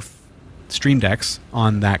both Stream Decks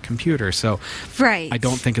on that computer. So I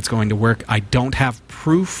don't think it's going to work. I don't have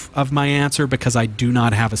proof of my answer because I do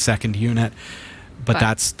not have a second unit. But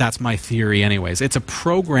that's my theory anyways. It's a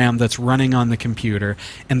program that's running on the computer,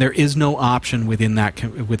 and there is no option within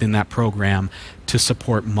that program to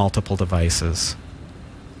support multiple devices.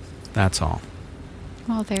 That's all.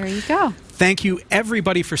 Well, there you go. Thank you,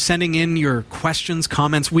 everybody, for sending in your questions,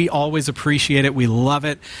 comments. We always appreciate it. We love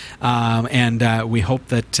it. And we hope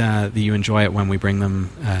that you enjoy it when we bring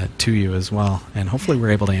them to you as well. And hopefully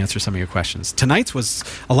we're able to answer some of your questions. Tonight's was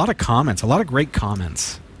a lot of comments, a lot of great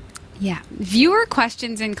comments. Yeah. Viewer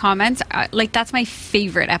questions and comments, that's my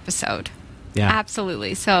favorite episode. Yeah.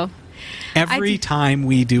 Absolutely. So Every time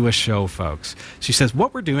we do a show, folks, she says,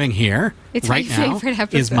 what we're doing here right now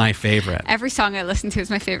is my favorite. Every song I listen to is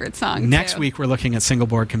my favorite song. Next week, we're looking at single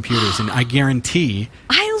board computers, and I guarantee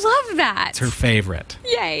I love that. It's her favorite.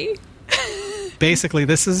 Yay. Basically,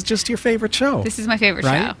 this is just your favorite show. This is my favorite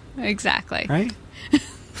show. Exactly. Right?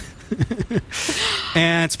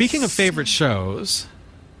 And speaking of favorite shows,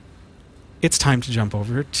 it's time to jump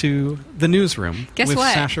over to the newsroom with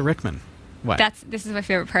Sasha Rickman. What? This is my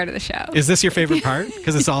favorite part of the show. Is this your favorite part?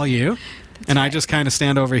 Because it's all you? And right. I just kind of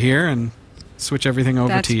stand over here and switch everything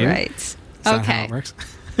over to you? That's right. Is that how it works?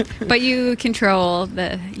 But you control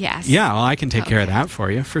the... Yes. Yeah, well, I can take care of that for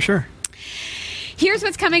you, for sure. Here's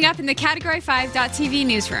what's coming up in the Category5.tv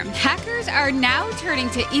newsroom. Hackers are now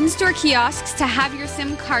turning to in-store kiosks to have your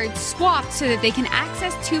SIM card swapped so that they can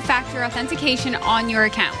access two-factor authentication on your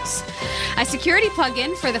accounts. A security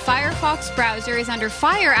plugin for the Firefox browser is under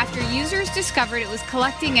fire after users discovered it was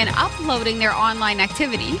collecting and uploading their online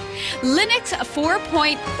activity. Linux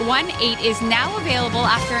 4.18 is now available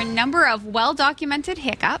after a number of well-documented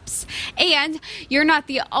hiccups. And you're not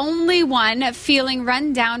the only one feeling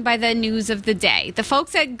run down by the news of the day. The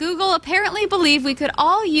folks at Google apparently believe we could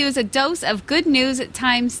all use a dose of good news at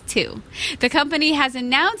times, too. The company has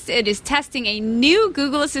announced it is testing a new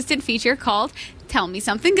Google Assistant feature called Tell Me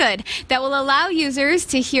Something Good that will allow users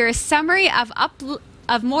to hear a summary of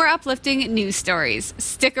more uplifting news stories.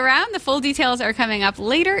 Stick around. The full details are coming up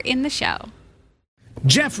later in the show.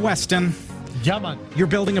 Jeff Weston. Yeah, man. You're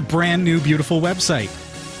building a brand new, beautiful website.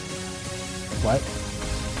 What?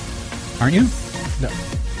 Aren't you? No.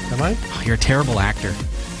 Am I? Oh, you're a terrible actor.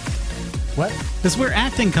 What? This is where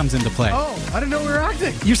acting comes into play. Oh, I didn't know we were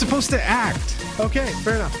acting. You're supposed to act. Okay,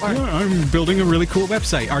 fair enough. All right. I'm building a really cool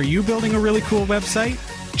website. Are you building a really cool website?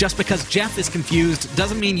 Just because Jeff is confused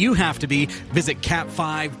doesn't mean you have to be. Visit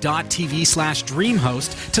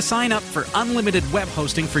cat5.tv/dreamhost to sign up for unlimited web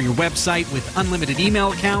hosting for your website with unlimited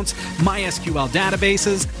email accounts, MySQL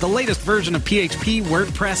databases, the latest version of PHP,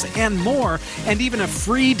 WordPress, and more, and even a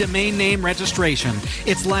free domain name registration.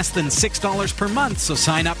 It's less than $6 per month, so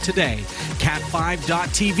sign up today.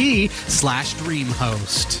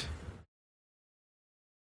 cat5.tv/dreamhost.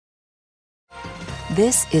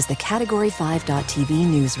 This is the Category5.tv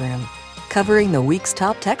newsroom, covering the week's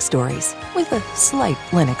top tech stories with a slight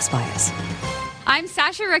Linux bias. I'm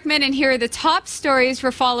Sasha Rickman, and here are the top stories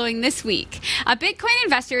we're following this week. A Bitcoin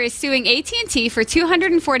investor is suing AT&T for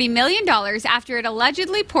 $240 million after it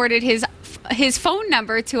allegedly ported his phone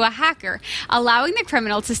number to a hacker, allowing the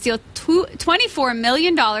criminal to steal $24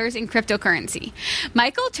 million in cryptocurrency.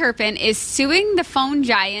 Michael Turpin is suing the phone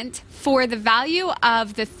giant for the value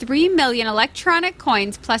of the 3 million electronic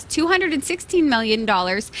coins plus $216 million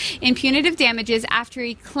in punitive damages after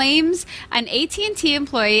he claims an AT&T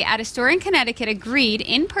employee at a store in Connecticut agreed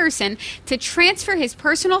in person to transfer his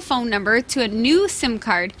personal phone number to a new SIM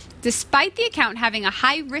card despite the account having a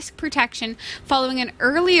high-risk protection following an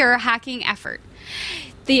earlier hacking effort.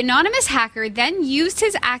 The anonymous hacker then used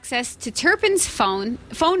his access to Turpin's phone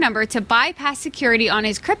number to bypass security on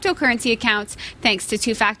his cryptocurrency accounts thanks to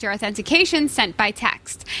two-factor authentication sent by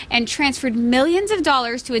text, and transferred millions of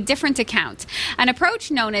dollars to a different account, an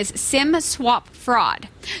approach known as SIM swap fraud.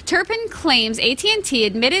 Turpin claims AT&T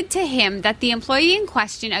admitted to him that the employee in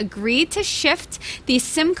question agreed to shift the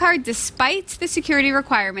SIM card despite the security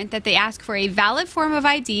requirement that they ask for a valid form of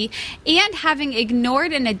ID and having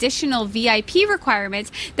ignored an additional VIP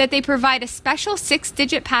requirement that they provide a special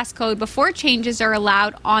 6-digit passcode before changes are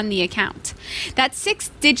allowed on the account. That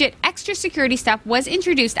 6-digit extra security step was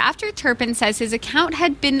introduced after Turpin says his account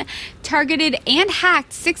had been targeted and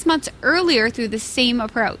hacked 6 months earlier through the same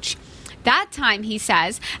approach. That time, he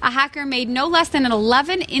says, a hacker made no less than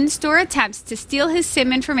 11 in-store attempts to steal his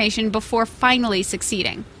SIM information before finally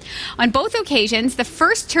succeeding. On both occasions, the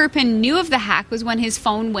first Turpin knew of the hack was when his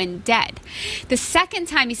phone went dead. The second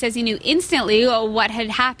time, he says he knew instantly what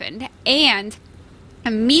had happened and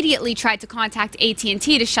immediately tried to contact AT&T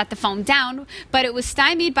to shut the phone down, but it was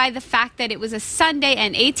stymied by the fact that it was a Sunday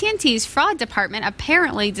and AT&T's fraud department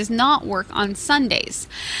apparently does not work on Sundays.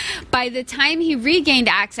 By the time he regained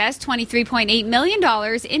access, $23.8 million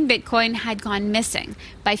in Bitcoin had gone missing.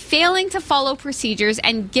 By failing to follow procedures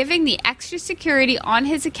and giving the extra security on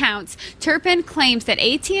his accounts, Turpin claims that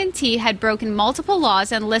AT&T had broken multiple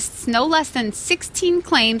laws and lists no less than 16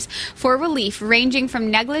 claims for relief, ranging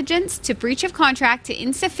from negligence to breach of contract to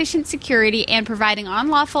insufficient security and providing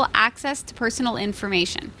unlawful access to personal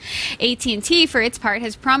information. AT&T, for its part,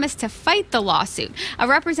 has promised to fight the lawsuit. A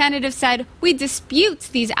representative said, "We dispute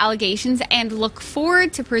these allegations and look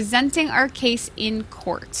forward to presenting our case in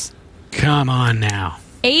court." Come on now.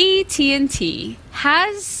 AT&T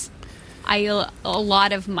has a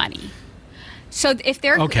lot of money. So if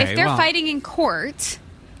they're fighting in court,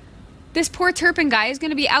 this poor Turpin guy is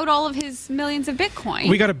going to be out all of his millions of Bitcoin.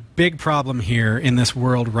 We got a big problem here in this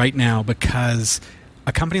world right now because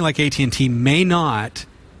a company like AT&T may not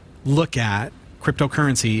look at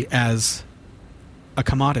cryptocurrency as a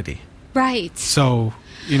commodity. Right. So,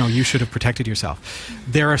 you should have protected yourself.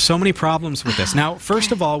 There are so many problems with this. Now,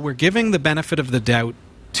 first of all, we're giving the benefit of the doubt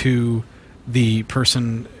to the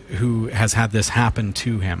person who has had this happen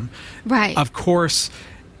to him. Right. Of course,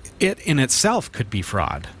 it in itself could be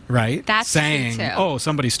fraud, right? That's saying, true too. oh,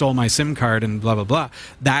 somebody stole my SIM card and blah, blah, blah.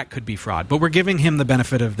 That could be fraud. But we're giving him the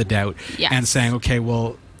benefit of the doubt and saying, okay,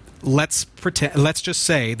 well, let's just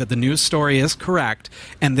say that the news story is correct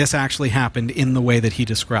and this actually happened in the way that he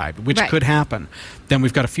described, which could happen. Then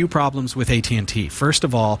we've got a few problems with AT&T. First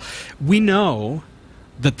of all, we know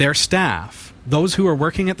that their staff, those who are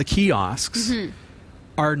working at the kiosks,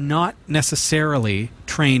 are not necessarily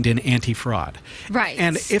trained in anti-fraud. Right.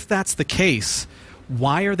 And if that's the case,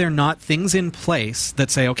 why are there not things in place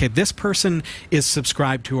that say, okay, this person is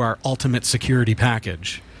subscribed to our ultimate security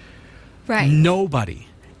package? Right. Nobody,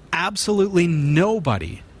 absolutely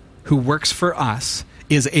nobody who works for us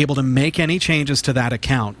is able to make any changes to that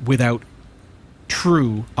account without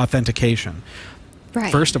true authentication.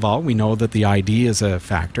 Right. First of all, we know that the ID is a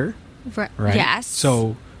factor. Right? Yes.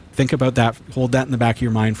 So think about that. Hold that in the back of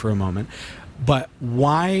your mind for a moment. But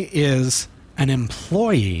why is an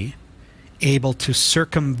employee able to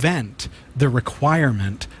circumvent the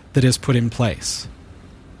requirement that is put in place?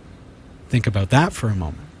 Think about that for a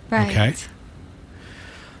moment. Right. Okay?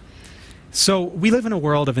 So we live in a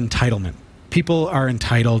world of entitlement. People are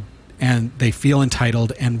entitled and they feel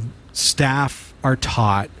entitled, and staff are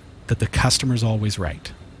taught that the customer's always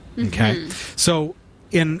right. Okay? So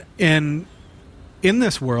in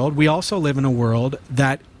this world, we also live in a world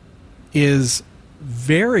that is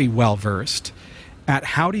very well versed at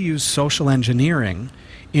how to use social engineering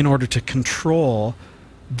in order to control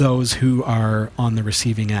those who are on the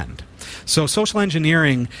receiving end. So social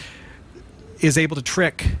engineering is able to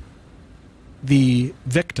trick the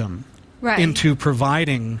victim into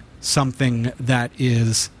providing something that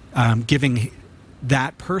is giving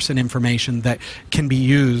that person information that can be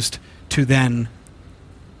used to then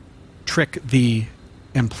trick the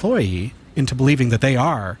employee into believing that they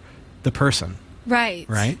are the person. Right.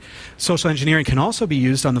 Right? Social engineering can also be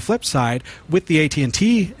used on the flip side with the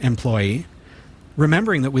AT&T employee,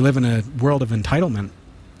 remembering that we live in a world of entitlement,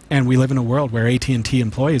 and we live in a world where AT&T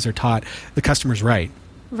employees are taught the customer's right.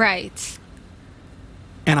 Right.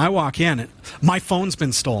 And I walk in, my phone's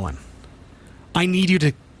been stolen. I need you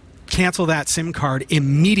to cancel that SIM card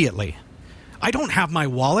immediately. I don't have my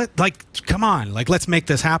wallet. Like, come on. Like, let's make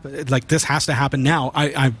this happen. Like, this has to happen now.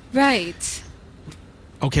 Right.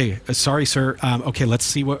 Okay, sorry, sir. Okay, let's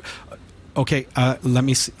see what... Okay, let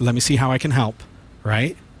me see how I can help,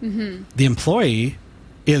 right? Mm-hmm. The employee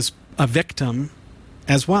is a victim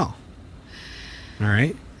as well. All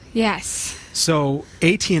right? Yes. So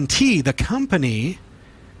AT&T, the company,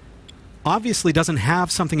 obviously doesn't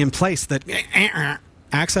have something in place that...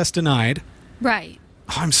 access denied. Right.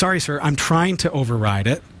 Oh, I'm sorry, sir. I'm trying to override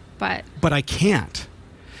it. But I can't.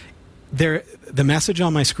 The message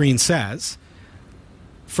on my screen says...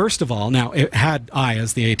 First of all, now, had I,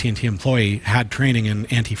 as the AT&T employee, had training in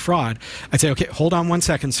anti-fraud, I'd say, okay, hold on one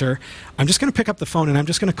second, sir. I'm just going to pick up the phone, and I'm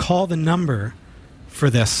just going to call the number for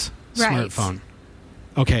this smartphone.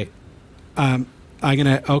 Okay.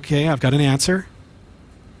 Okay, I've got an answer.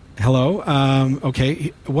 Hello?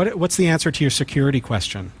 Okay. What's the answer to your security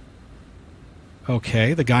question?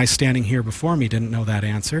 Okay, the guy standing here before me didn't know that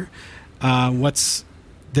answer. What's...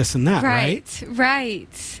 this and that, right?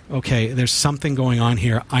 Right. Okay, there's something going on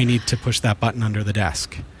here. I need to push that button under the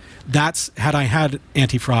desk. That's, had I had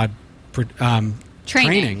anti-fraud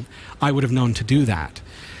training, I would have known to do that.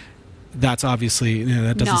 That's obviously,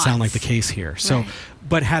 that doesn't sound like the case here. So,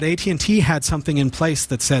 but had AT&T had something in place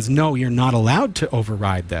that says, no, you're not allowed to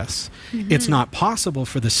override this, it's not possible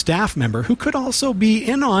for the staff member, who could also be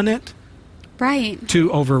in on it, to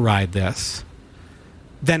override this,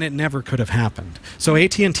 then it never could have happened. So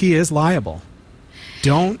AT&T is liable.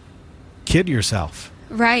 Don't kid yourself.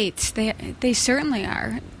 Right. They certainly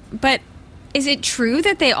are. But is it true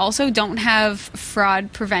that they also don't have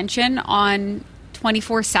fraud prevention on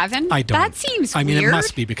 24/7? I don't. That seems weird. I mean, it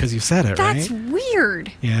must be because you said it, right? That's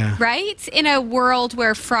weird. Yeah. Right? In a world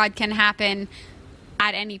where fraud can happen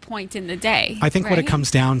at any point in the day. I think what it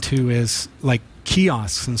comes down to is, like,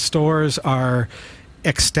 kiosks and stores are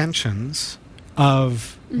extensions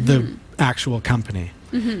of the actual company.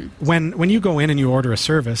 When you go in and you order a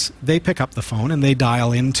service, they pick up the phone and they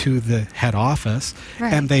dial into the head office,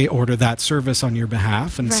 and they order that service on your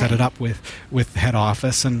behalf and set it up with head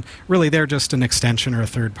office, and really they're just an extension or a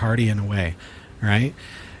third party in a way, right?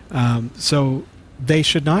 So they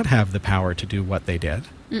should not have the power to do what they did.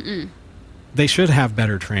 They should have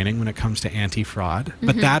better training when it comes to anti-fraud,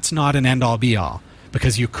 but that's not an end-all be-all,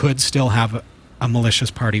 because you could still have a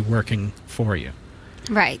malicious party working for you.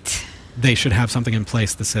 Right. They should have something in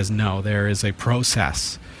place that says, no, there is a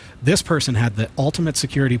process. This person had the ultimate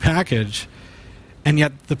security package, and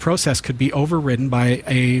yet the process could be overridden by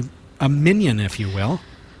a minion, if you will,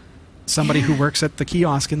 somebody who works at the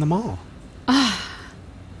kiosk in the mall.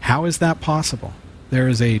 How is that possible? There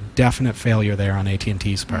is a definite failure there on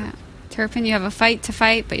AT&T's part. Yeah. Turpin, you have a fight to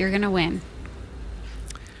fight, but you're going to win.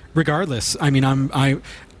 Regardless, I mean,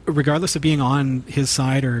 regardless of being on his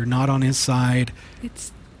side or not on his side,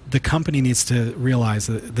 the company needs to realize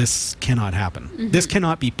that this cannot happen. This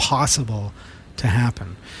cannot be possible to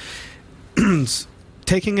happen.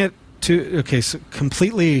 Taking it to, so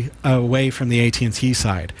completely away from the AT&T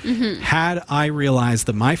side, had I realized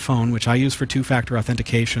that my phone, which I use for two-factor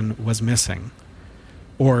authentication, was missing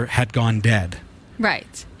or had gone dead,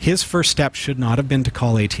 right, his first step should not have been to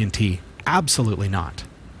call AT&T. Absolutely not.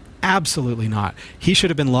 Absolutely not. He should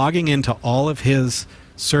have been logging into all of his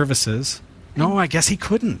services. No, I guess he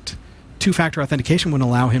couldn't. Two-factor authentication wouldn't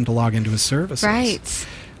allow him to log into his services. Right.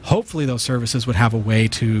 Hopefully those services would have a way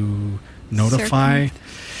to notify,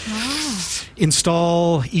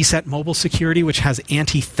 install ESET mobile security, which has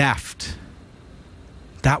anti-theft.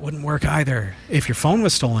 That wouldn't work either. If your phone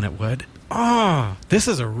was stolen, it would. Oh, this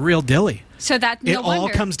is a real dilly. So that it all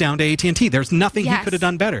comes down to AT&T. There's nothing he could have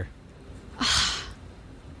done better.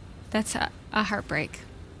 That's a heartbreak.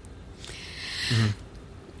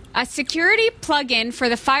 A security plugin for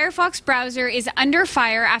the Firefox browser is under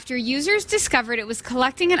fire after users discovered it was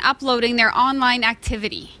collecting and uploading their online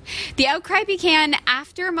activity. The outcry began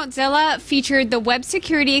after Mozilla featured the web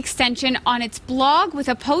security extension on its blog with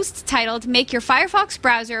a post titled "Make Your Firefox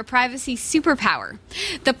Browser a Privacy Superpower."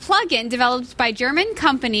 The plugin, developed by German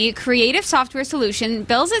company Creative Software Solution,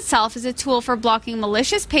 bills itself as a tool for blocking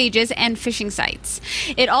malicious pages and phishing sites.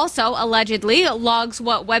 It also, allegedly, logs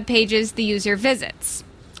what web pages the user visits.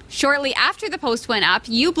 Shortly after the post went up,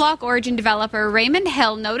 uBlock Origin developer Raymond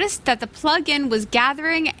Hill noticed that the plugin was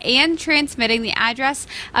gathering and transmitting the address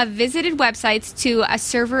of visited websites to a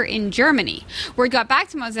server in Germany. Word got back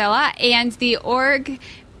to Mozilla, and the org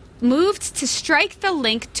moved to strike the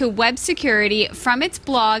link to web security from its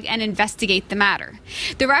blog and investigate the matter.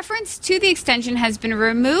 The reference to the extension has been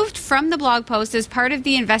removed from the blog post as part of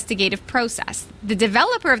the investigative process. The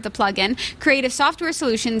developer of the plugin, Creative Software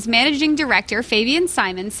Solutions Managing Director Fabian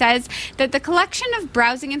Simon, says that the collection of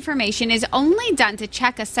browsing information is only done to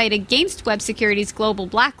check a site against web security's global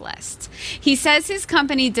blacklist. He says his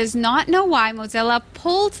company does not know why Mozilla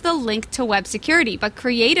pulled the link to web security, but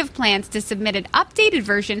Creative plans to submit an updated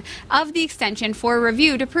version of the extension for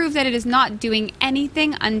review to prove that it is not doing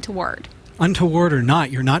anything untoward. Untoward or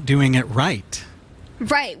not, you're not doing it right.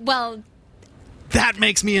 Right, well... That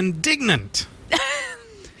makes me indignant.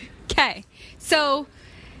 Okay, so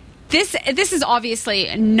this is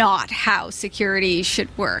obviously not how security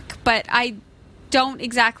should work, but I don't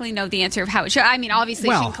exactly know the answer of how it should. I mean, obviously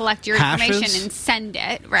you can collect your information and send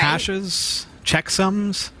it, right? Hashes,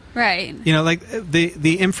 checksums. Right. You know, like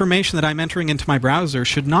the information that I'm entering into my browser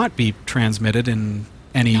should not be transmitted in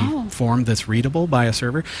any form that's readable by a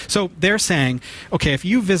server. So they're saying, okay, if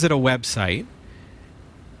you visit a website,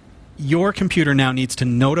 your computer now needs to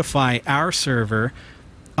notify our server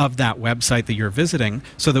of that website that you're visiting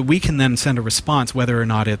so that we can then send a response whether or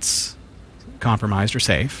not it's compromised or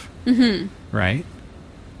safe. Right?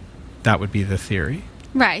 That would be the theory.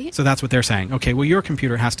 Right. So that's what they're saying. Okay, well, your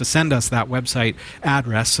computer has to send us that website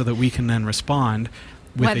address so that we can then respond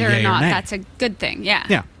with whether a yay or not nay. That's a good thing. Yeah.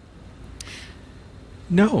 Yeah.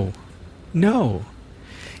 No.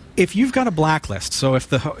 If you've got a blacklist, so if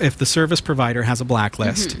the service provider has a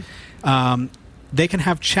blacklist, they can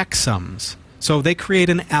have checksums. So they create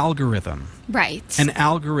an algorithm. Right. An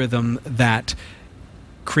algorithm that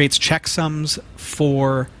creates checksums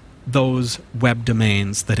for those web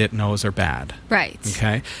domains that it knows are bad. Right.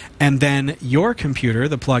 Okay? And then your computer,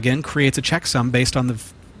 the plugin, creates a checksum based on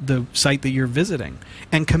the site that you're visiting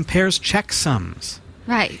and compares checksums.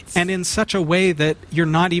 Right. And in such a way that you're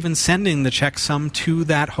not even sending the checksum to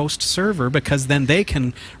that host server, because then they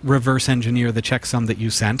can reverse engineer the checksum that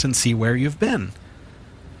you sent and see where you've been.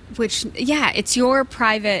 Which, yeah, it's your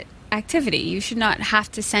private activity. You should not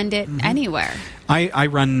have to send it anywhere. I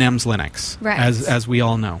run NEMS Linux, right, as we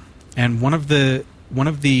all know. And one of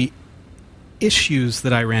the issues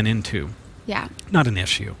that I ran into, not an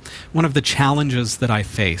issue, one of the challenges that I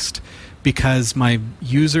faced, because my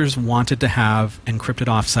users wanted to have encrypted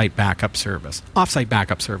offsite backup service. Offsite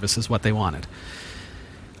backup service is what they wanted.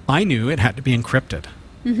 I knew it had to be encrypted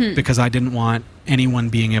because I didn't want anyone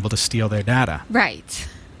being able to steal their data. Right.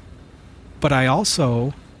 But I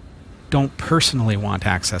also don't personally want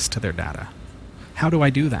access to their data. How do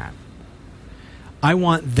I do that? I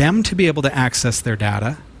want them to be able to access their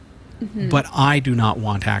data, but I do not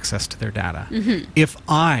want access to their data. If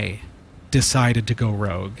I decided to go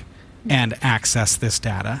rogue and access this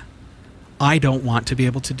data, I don't want to be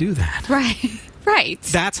able to do that. Right.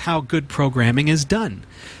 That's how good programming is done.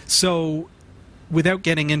 So, without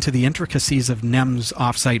getting into the intricacies of NEM's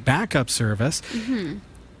offsite backup service,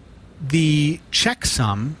 the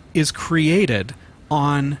checksum is created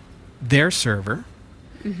on their server,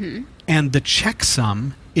 and the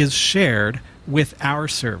checksum is shared with our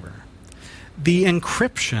server. The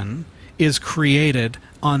encryption is created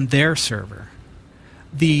on their server.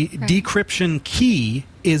 The decryption key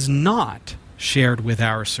is not shared with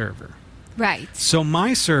our server. Right. So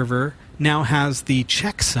my server now has the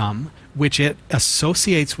checksum, which it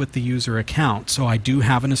associates with the user account. So I do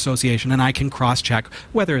have an association, and I can cross-check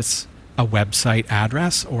whether it's a website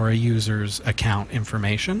address or a user's account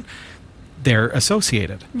information. They're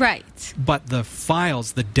associated. Right. But the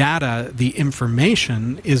files, the data, the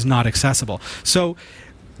information is not accessible. So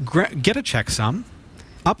get a checksum,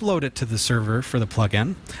 upload it to the server for the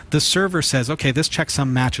plugin. The server says, okay, this checksum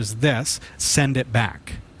matches this, send it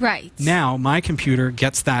back. Right. Now my computer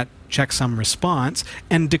gets that checksum response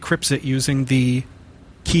and decrypts it using the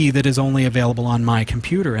key that is only available on my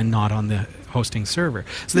computer and not on the hosting server.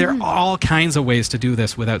 So there are all kinds of ways to do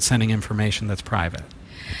this without sending information that's private.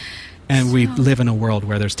 And we live in a world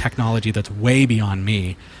where there's technology that's way beyond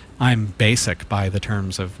me. I'm basic by the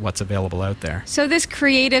terms of what's available out there. So this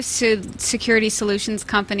creative security solutions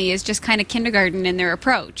company is just kind of kindergarten in their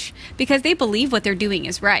approach because they believe what they're doing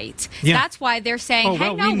is right. Yeah. That's why they're saying, oh, hey,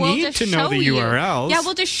 well, no, we'll need just to show know the you. URLs. Yeah,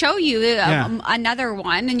 we'll just show you another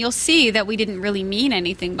one, and you'll see that we didn't really mean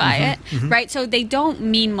anything by it, right? So they don't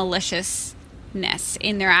mean maliciousness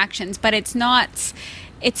in their actions, but it's not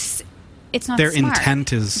not their smart.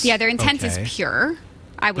 intent is their intent okay. is pure.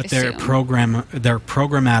 I would But assume. their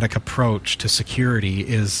programmatic approach to security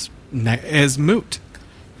is moot.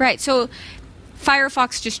 Right. So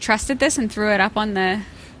Firefox just trusted this and threw it up on the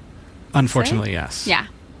Unfortunately, site? yes. Yeah.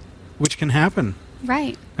 Which can happen.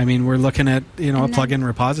 Right. I mean, we're looking at a And then- plugin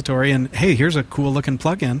repository, and hey, here's a cool looking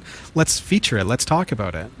plugin. Let's feature it. Let's talk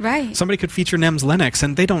about it. Right. Somebody could feature NEM's Linux,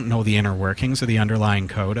 and they don't know the inner workings or the underlying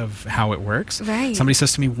code of how it works. Right. Somebody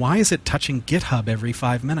says to me, "Why is it touching GitHub every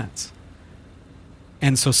 5 minutes?"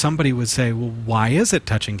 And so somebody would say, "Well, why is it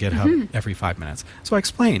touching GitHub every 5 minutes?" So I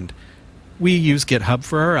explained. We use GitHub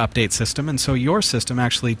for our update system, and so your system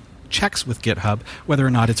actually checks with GitHub whether or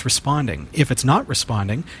not it's responding. If it's not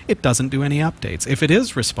responding, it doesn't do any updates. If it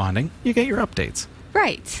is responding, you get your updates.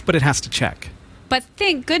 Right. But it has to check. But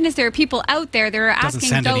thank goodness there are people out there that are Doesn't asking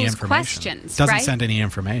send any those information. questions. Doesn't right? send any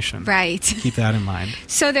information. Right. Keep that in mind.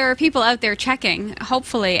 So there are people out there checking,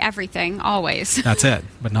 hopefully everything, always. That's it,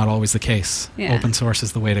 but not always the case. Yeah. Open source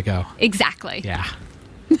is the way to go. Exactly. Yeah.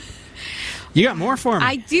 You got more for me?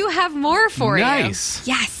 I do have more for you. Nice.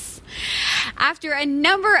 Yes. After a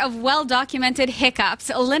number of well-documented hiccups,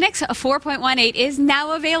 Linux 4.18 is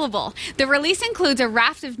now available. The release includes a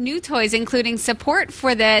raft of new toys, including support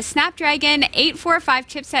for the Snapdragon 845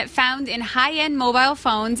 chipset found in high-end mobile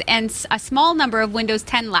phones and a small number of Windows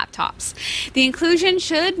 10 laptops. The inclusion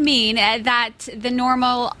should mean that the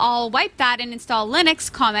normal "I'll wipe that and install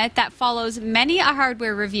Linux" comment that follows many a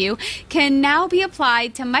hardware review can now be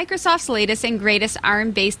applied to Microsoft's latest and greatest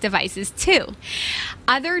ARM-based devices, too.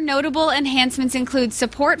 Other notable enhancements include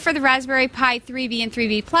support for the Raspberry Pi 3B and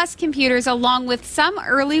 3B Plus computers, along with some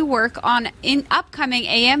early work on upcoming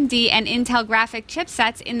AMD and Intel graphic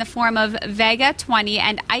chipsets in the form of Vega 20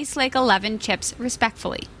 and Ice Lake 11 chips,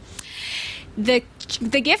 respectively. The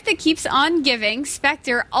gift that keeps on giving,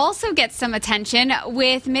 Spectre, also gets some attention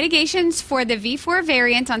with mitigations for the V4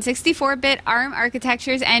 variant on 64-bit ARM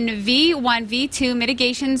architectures and V1, V2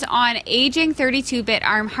 mitigations on aging 32-bit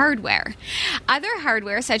ARM hardware. Other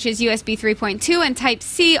hardware, such as USB 3.2 and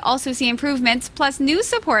Type-C, also see improvements, plus new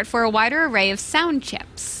support for a wider array of sound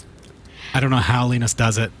chips. I don't know how Linus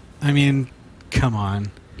does it. I mean, come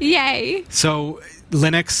on. Yay. So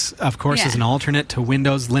Linux, of course, is an alternate to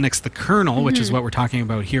Windows. Linux, the kernel, which is what we're talking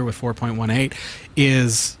about here with 4.18,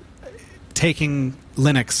 is taking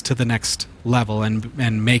Linux to the next level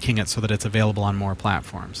and making it so that it's available on more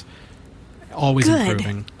platforms. Always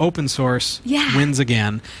improving. Open source wins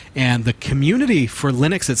again. And the community for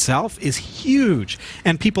Linux itself is huge.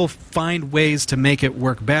 And people find ways to make it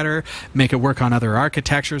work better, make it work on other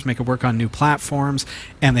architectures, make it work on new platforms.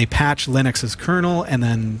 And they patch Linux's kernel, and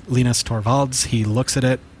then Linus Torvalds, he looks at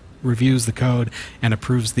it, reviews the code, and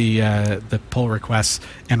approves the pull requests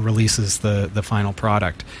and releases the final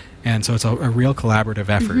product. And so it's a real collaborative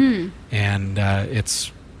effort. And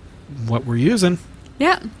it's what we're using.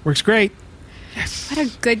 Yeah. Works great. Yes. What a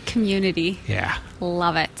good community. Yeah.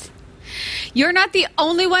 Love it. You're not the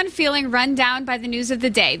only one feeling run down by the news of the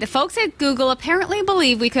day. The folks at Google apparently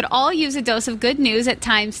believe we could all use a dose of good news at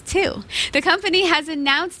times, too. The company has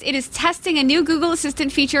announced it is testing a new Google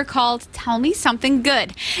Assistant feature called Tell Me Something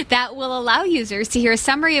Good that will allow users to hear a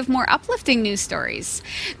summary of more uplifting news stories.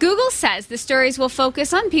 Google says the stories will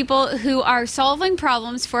focus on people who are solving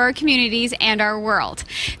problems for our communities and our world.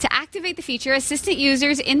 To activate the feature, Assistant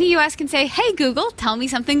users in the U.S. can say, "Hey, Google, tell me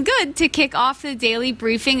something good," to kick off the daily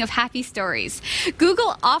briefing of happy stories.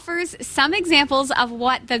 Google offers some examples of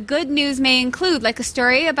what the good news may include, like a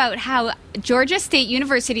story about how Georgia State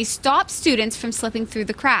University stopped students from slipping through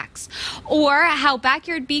the cracks, or how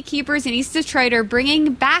backyard beekeepers in East Detroit are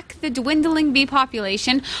bringing back the dwindling bee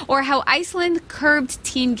population, or how Iceland curbed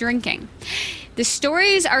teen drinking. The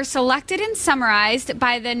stories are selected and summarized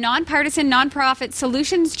by the nonpartisan nonprofit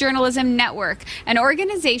Solutions Journalism Network, an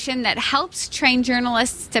organization that helps train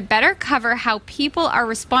journalists to better cover how people are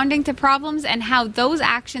responding to problems and how those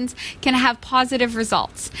actions can have positive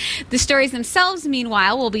results. The stories themselves,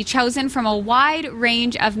 meanwhile, will be chosen from a wide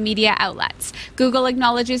range of media outlets. Google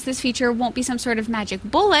acknowledges this feature won't be some sort of magic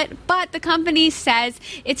bullet, but the company says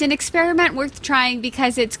it's an experiment worth trying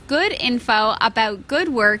because it's good info about good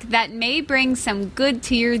work that may bring some good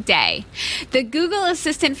to your day. The Google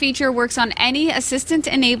Assistant feature works on any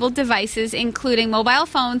Assistant-enabled devices, including mobile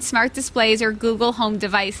phones, smart displays, or Google Home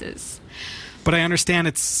devices. But I understand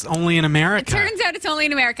it's only in America. It turns out it's only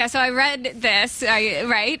in America. So I read this,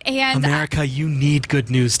 right? And America, you need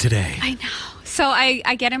good news today. I know. So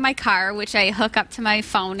I get in my car, which I hook up to my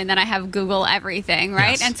phone, and then I have Google everything,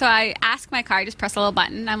 right? Yes. And so I ask my car, I just press a little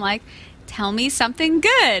button. I'm like, tell me something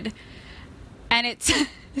good. And it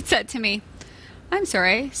said to me, I'm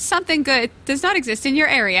sorry, something good does not exist in your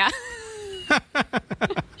area.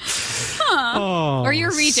 Oh, or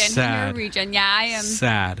your region. sad. Your region. Yeah, I am.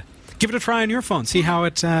 Sad. Give it a try on your phone. See how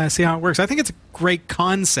it works. I think it's a great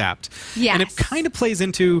concept. Yes. And it kind of plays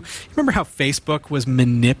into, remember how Facebook was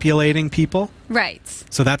manipulating people? Right.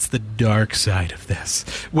 So that's the dark side of this,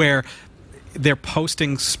 where they're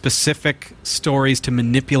posting specific stories to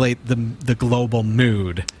manipulate the global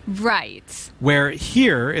mood. Right. Where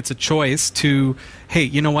here, it's a choice to, hey,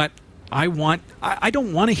 you know what? I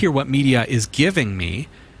don't want to hear what media is giving me.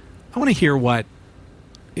 I want to hear what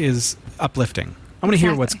is uplifting. I want to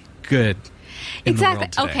hear what's good in the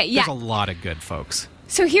world today. Okay, yeah. There's a lot of good folks.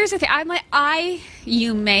 So here's the thing.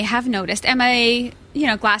 You may have noticed, am a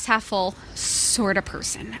glass half full sort of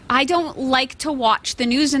person. I don't like to watch the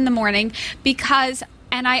news in the morning because,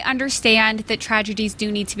 and I understand that tragedies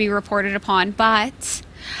do need to be reported upon, but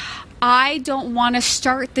I don't want to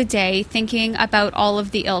start the day thinking about all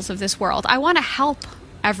of the ills of this world. I want to help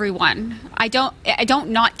everyone. I don't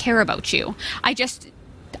not care about you.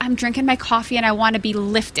 I'm drinking my coffee and I want to be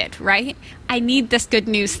lifted, right? I need this good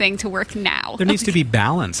news thing to work now. There needs to be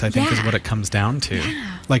balance, I think, is what it comes down to.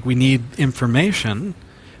 Yeah. Like, we need information,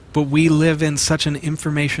 but we live in such an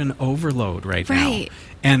information overload right now.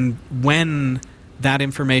 And when that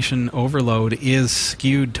information overload is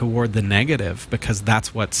skewed toward the negative, because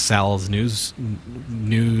that's what sells news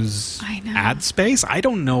ad space. I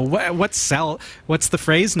don't know what's the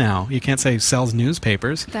phrase now. You can't say sells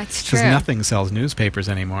newspapers. That's true. Because nothing sells newspapers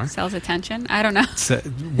anymore. Sells attention. I don't know. So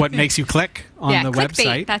what makes you click on the clickbait,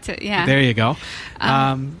 website? That's it. Yeah. There you go.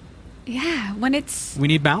 Yeah, we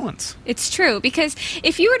need balance. It's true, because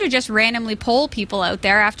if you were to just randomly poll people out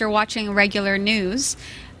there after watching regular news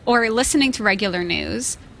or listening to regular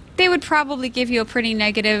news, they would probably give you a pretty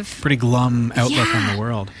negative, pretty glum outlook on the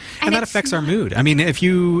world. And that affects our mood. I mean, if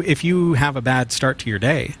you have a bad start to your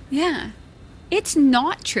day. Yeah. It's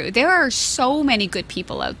not true. There are so many good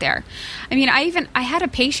people out there. I mean, I had a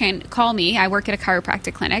patient call me. I work at a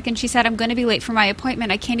chiropractic clinic, and she said, I'm going to be late for my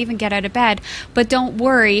appointment. I can't even get out of bed. But don't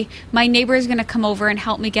worry, my neighbor is going to come over and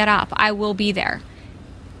help me get up. I will be there.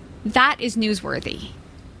 That is newsworthy,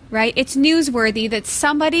 right? It's newsworthy that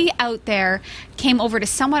somebody out there came over to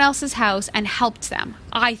someone else's house and helped them,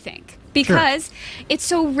 I think. Because it's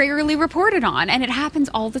so rarely reported on, and it happens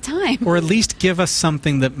all the time. Or at least give us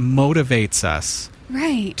something that motivates us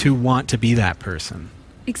to want to be that person.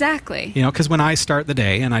 Exactly. You know, because when I start the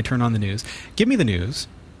day and I turn on the news, give me the news,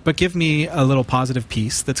 but give me a little positive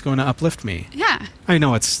piece that's going to uplift me. Yeah. I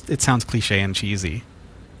know it sounds cliche and cheesy.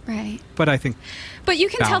 Right. But I think... But you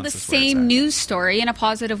can tell the same news story in a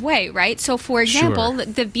positive way, right? So, for example,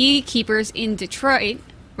 the beekeepers in Detroit,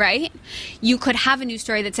 right? You could have a news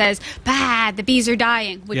story that says, "Bad, the bees are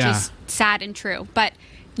dying," which is sad and true. But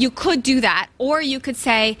you could do that. Or you could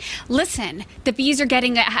say, "Listen, the bees are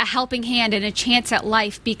getting a helping hand and a chance at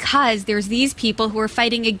life because there's these people who are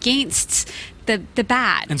fighting against the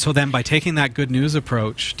bad." And so then by taking that good news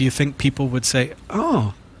approach, do you think people would say,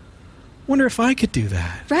 "Oh, wonder if I could do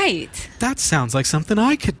that." Right. That sounds like something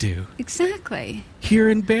I could do. Exactly. Here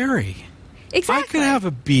in Barrie. Exactly. I could have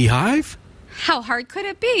a beehive. How hard could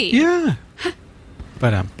it be? Yeah.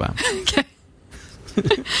 But Okay.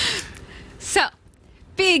 So,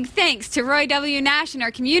 big thanks to Roy W. Nash and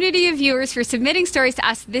our community of viewers for submitting stories to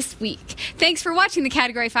us this week. Thanks for watching the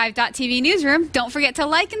Category5.tv newsroom. Don't forget to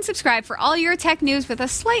like and subscribe for all your tech news with a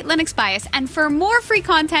slight Linux bias. And for more free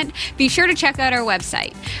content, be sure to check out our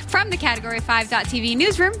website. From the Category5.tv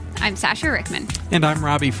newsroom, I'm Sasha Rickman. And I'm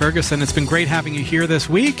Robbie Ferguson. It's been great having you here this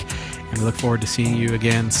week. And we look forward to seeing you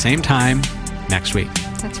again, same time, next week.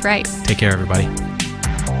 That's right. Take care, everybody.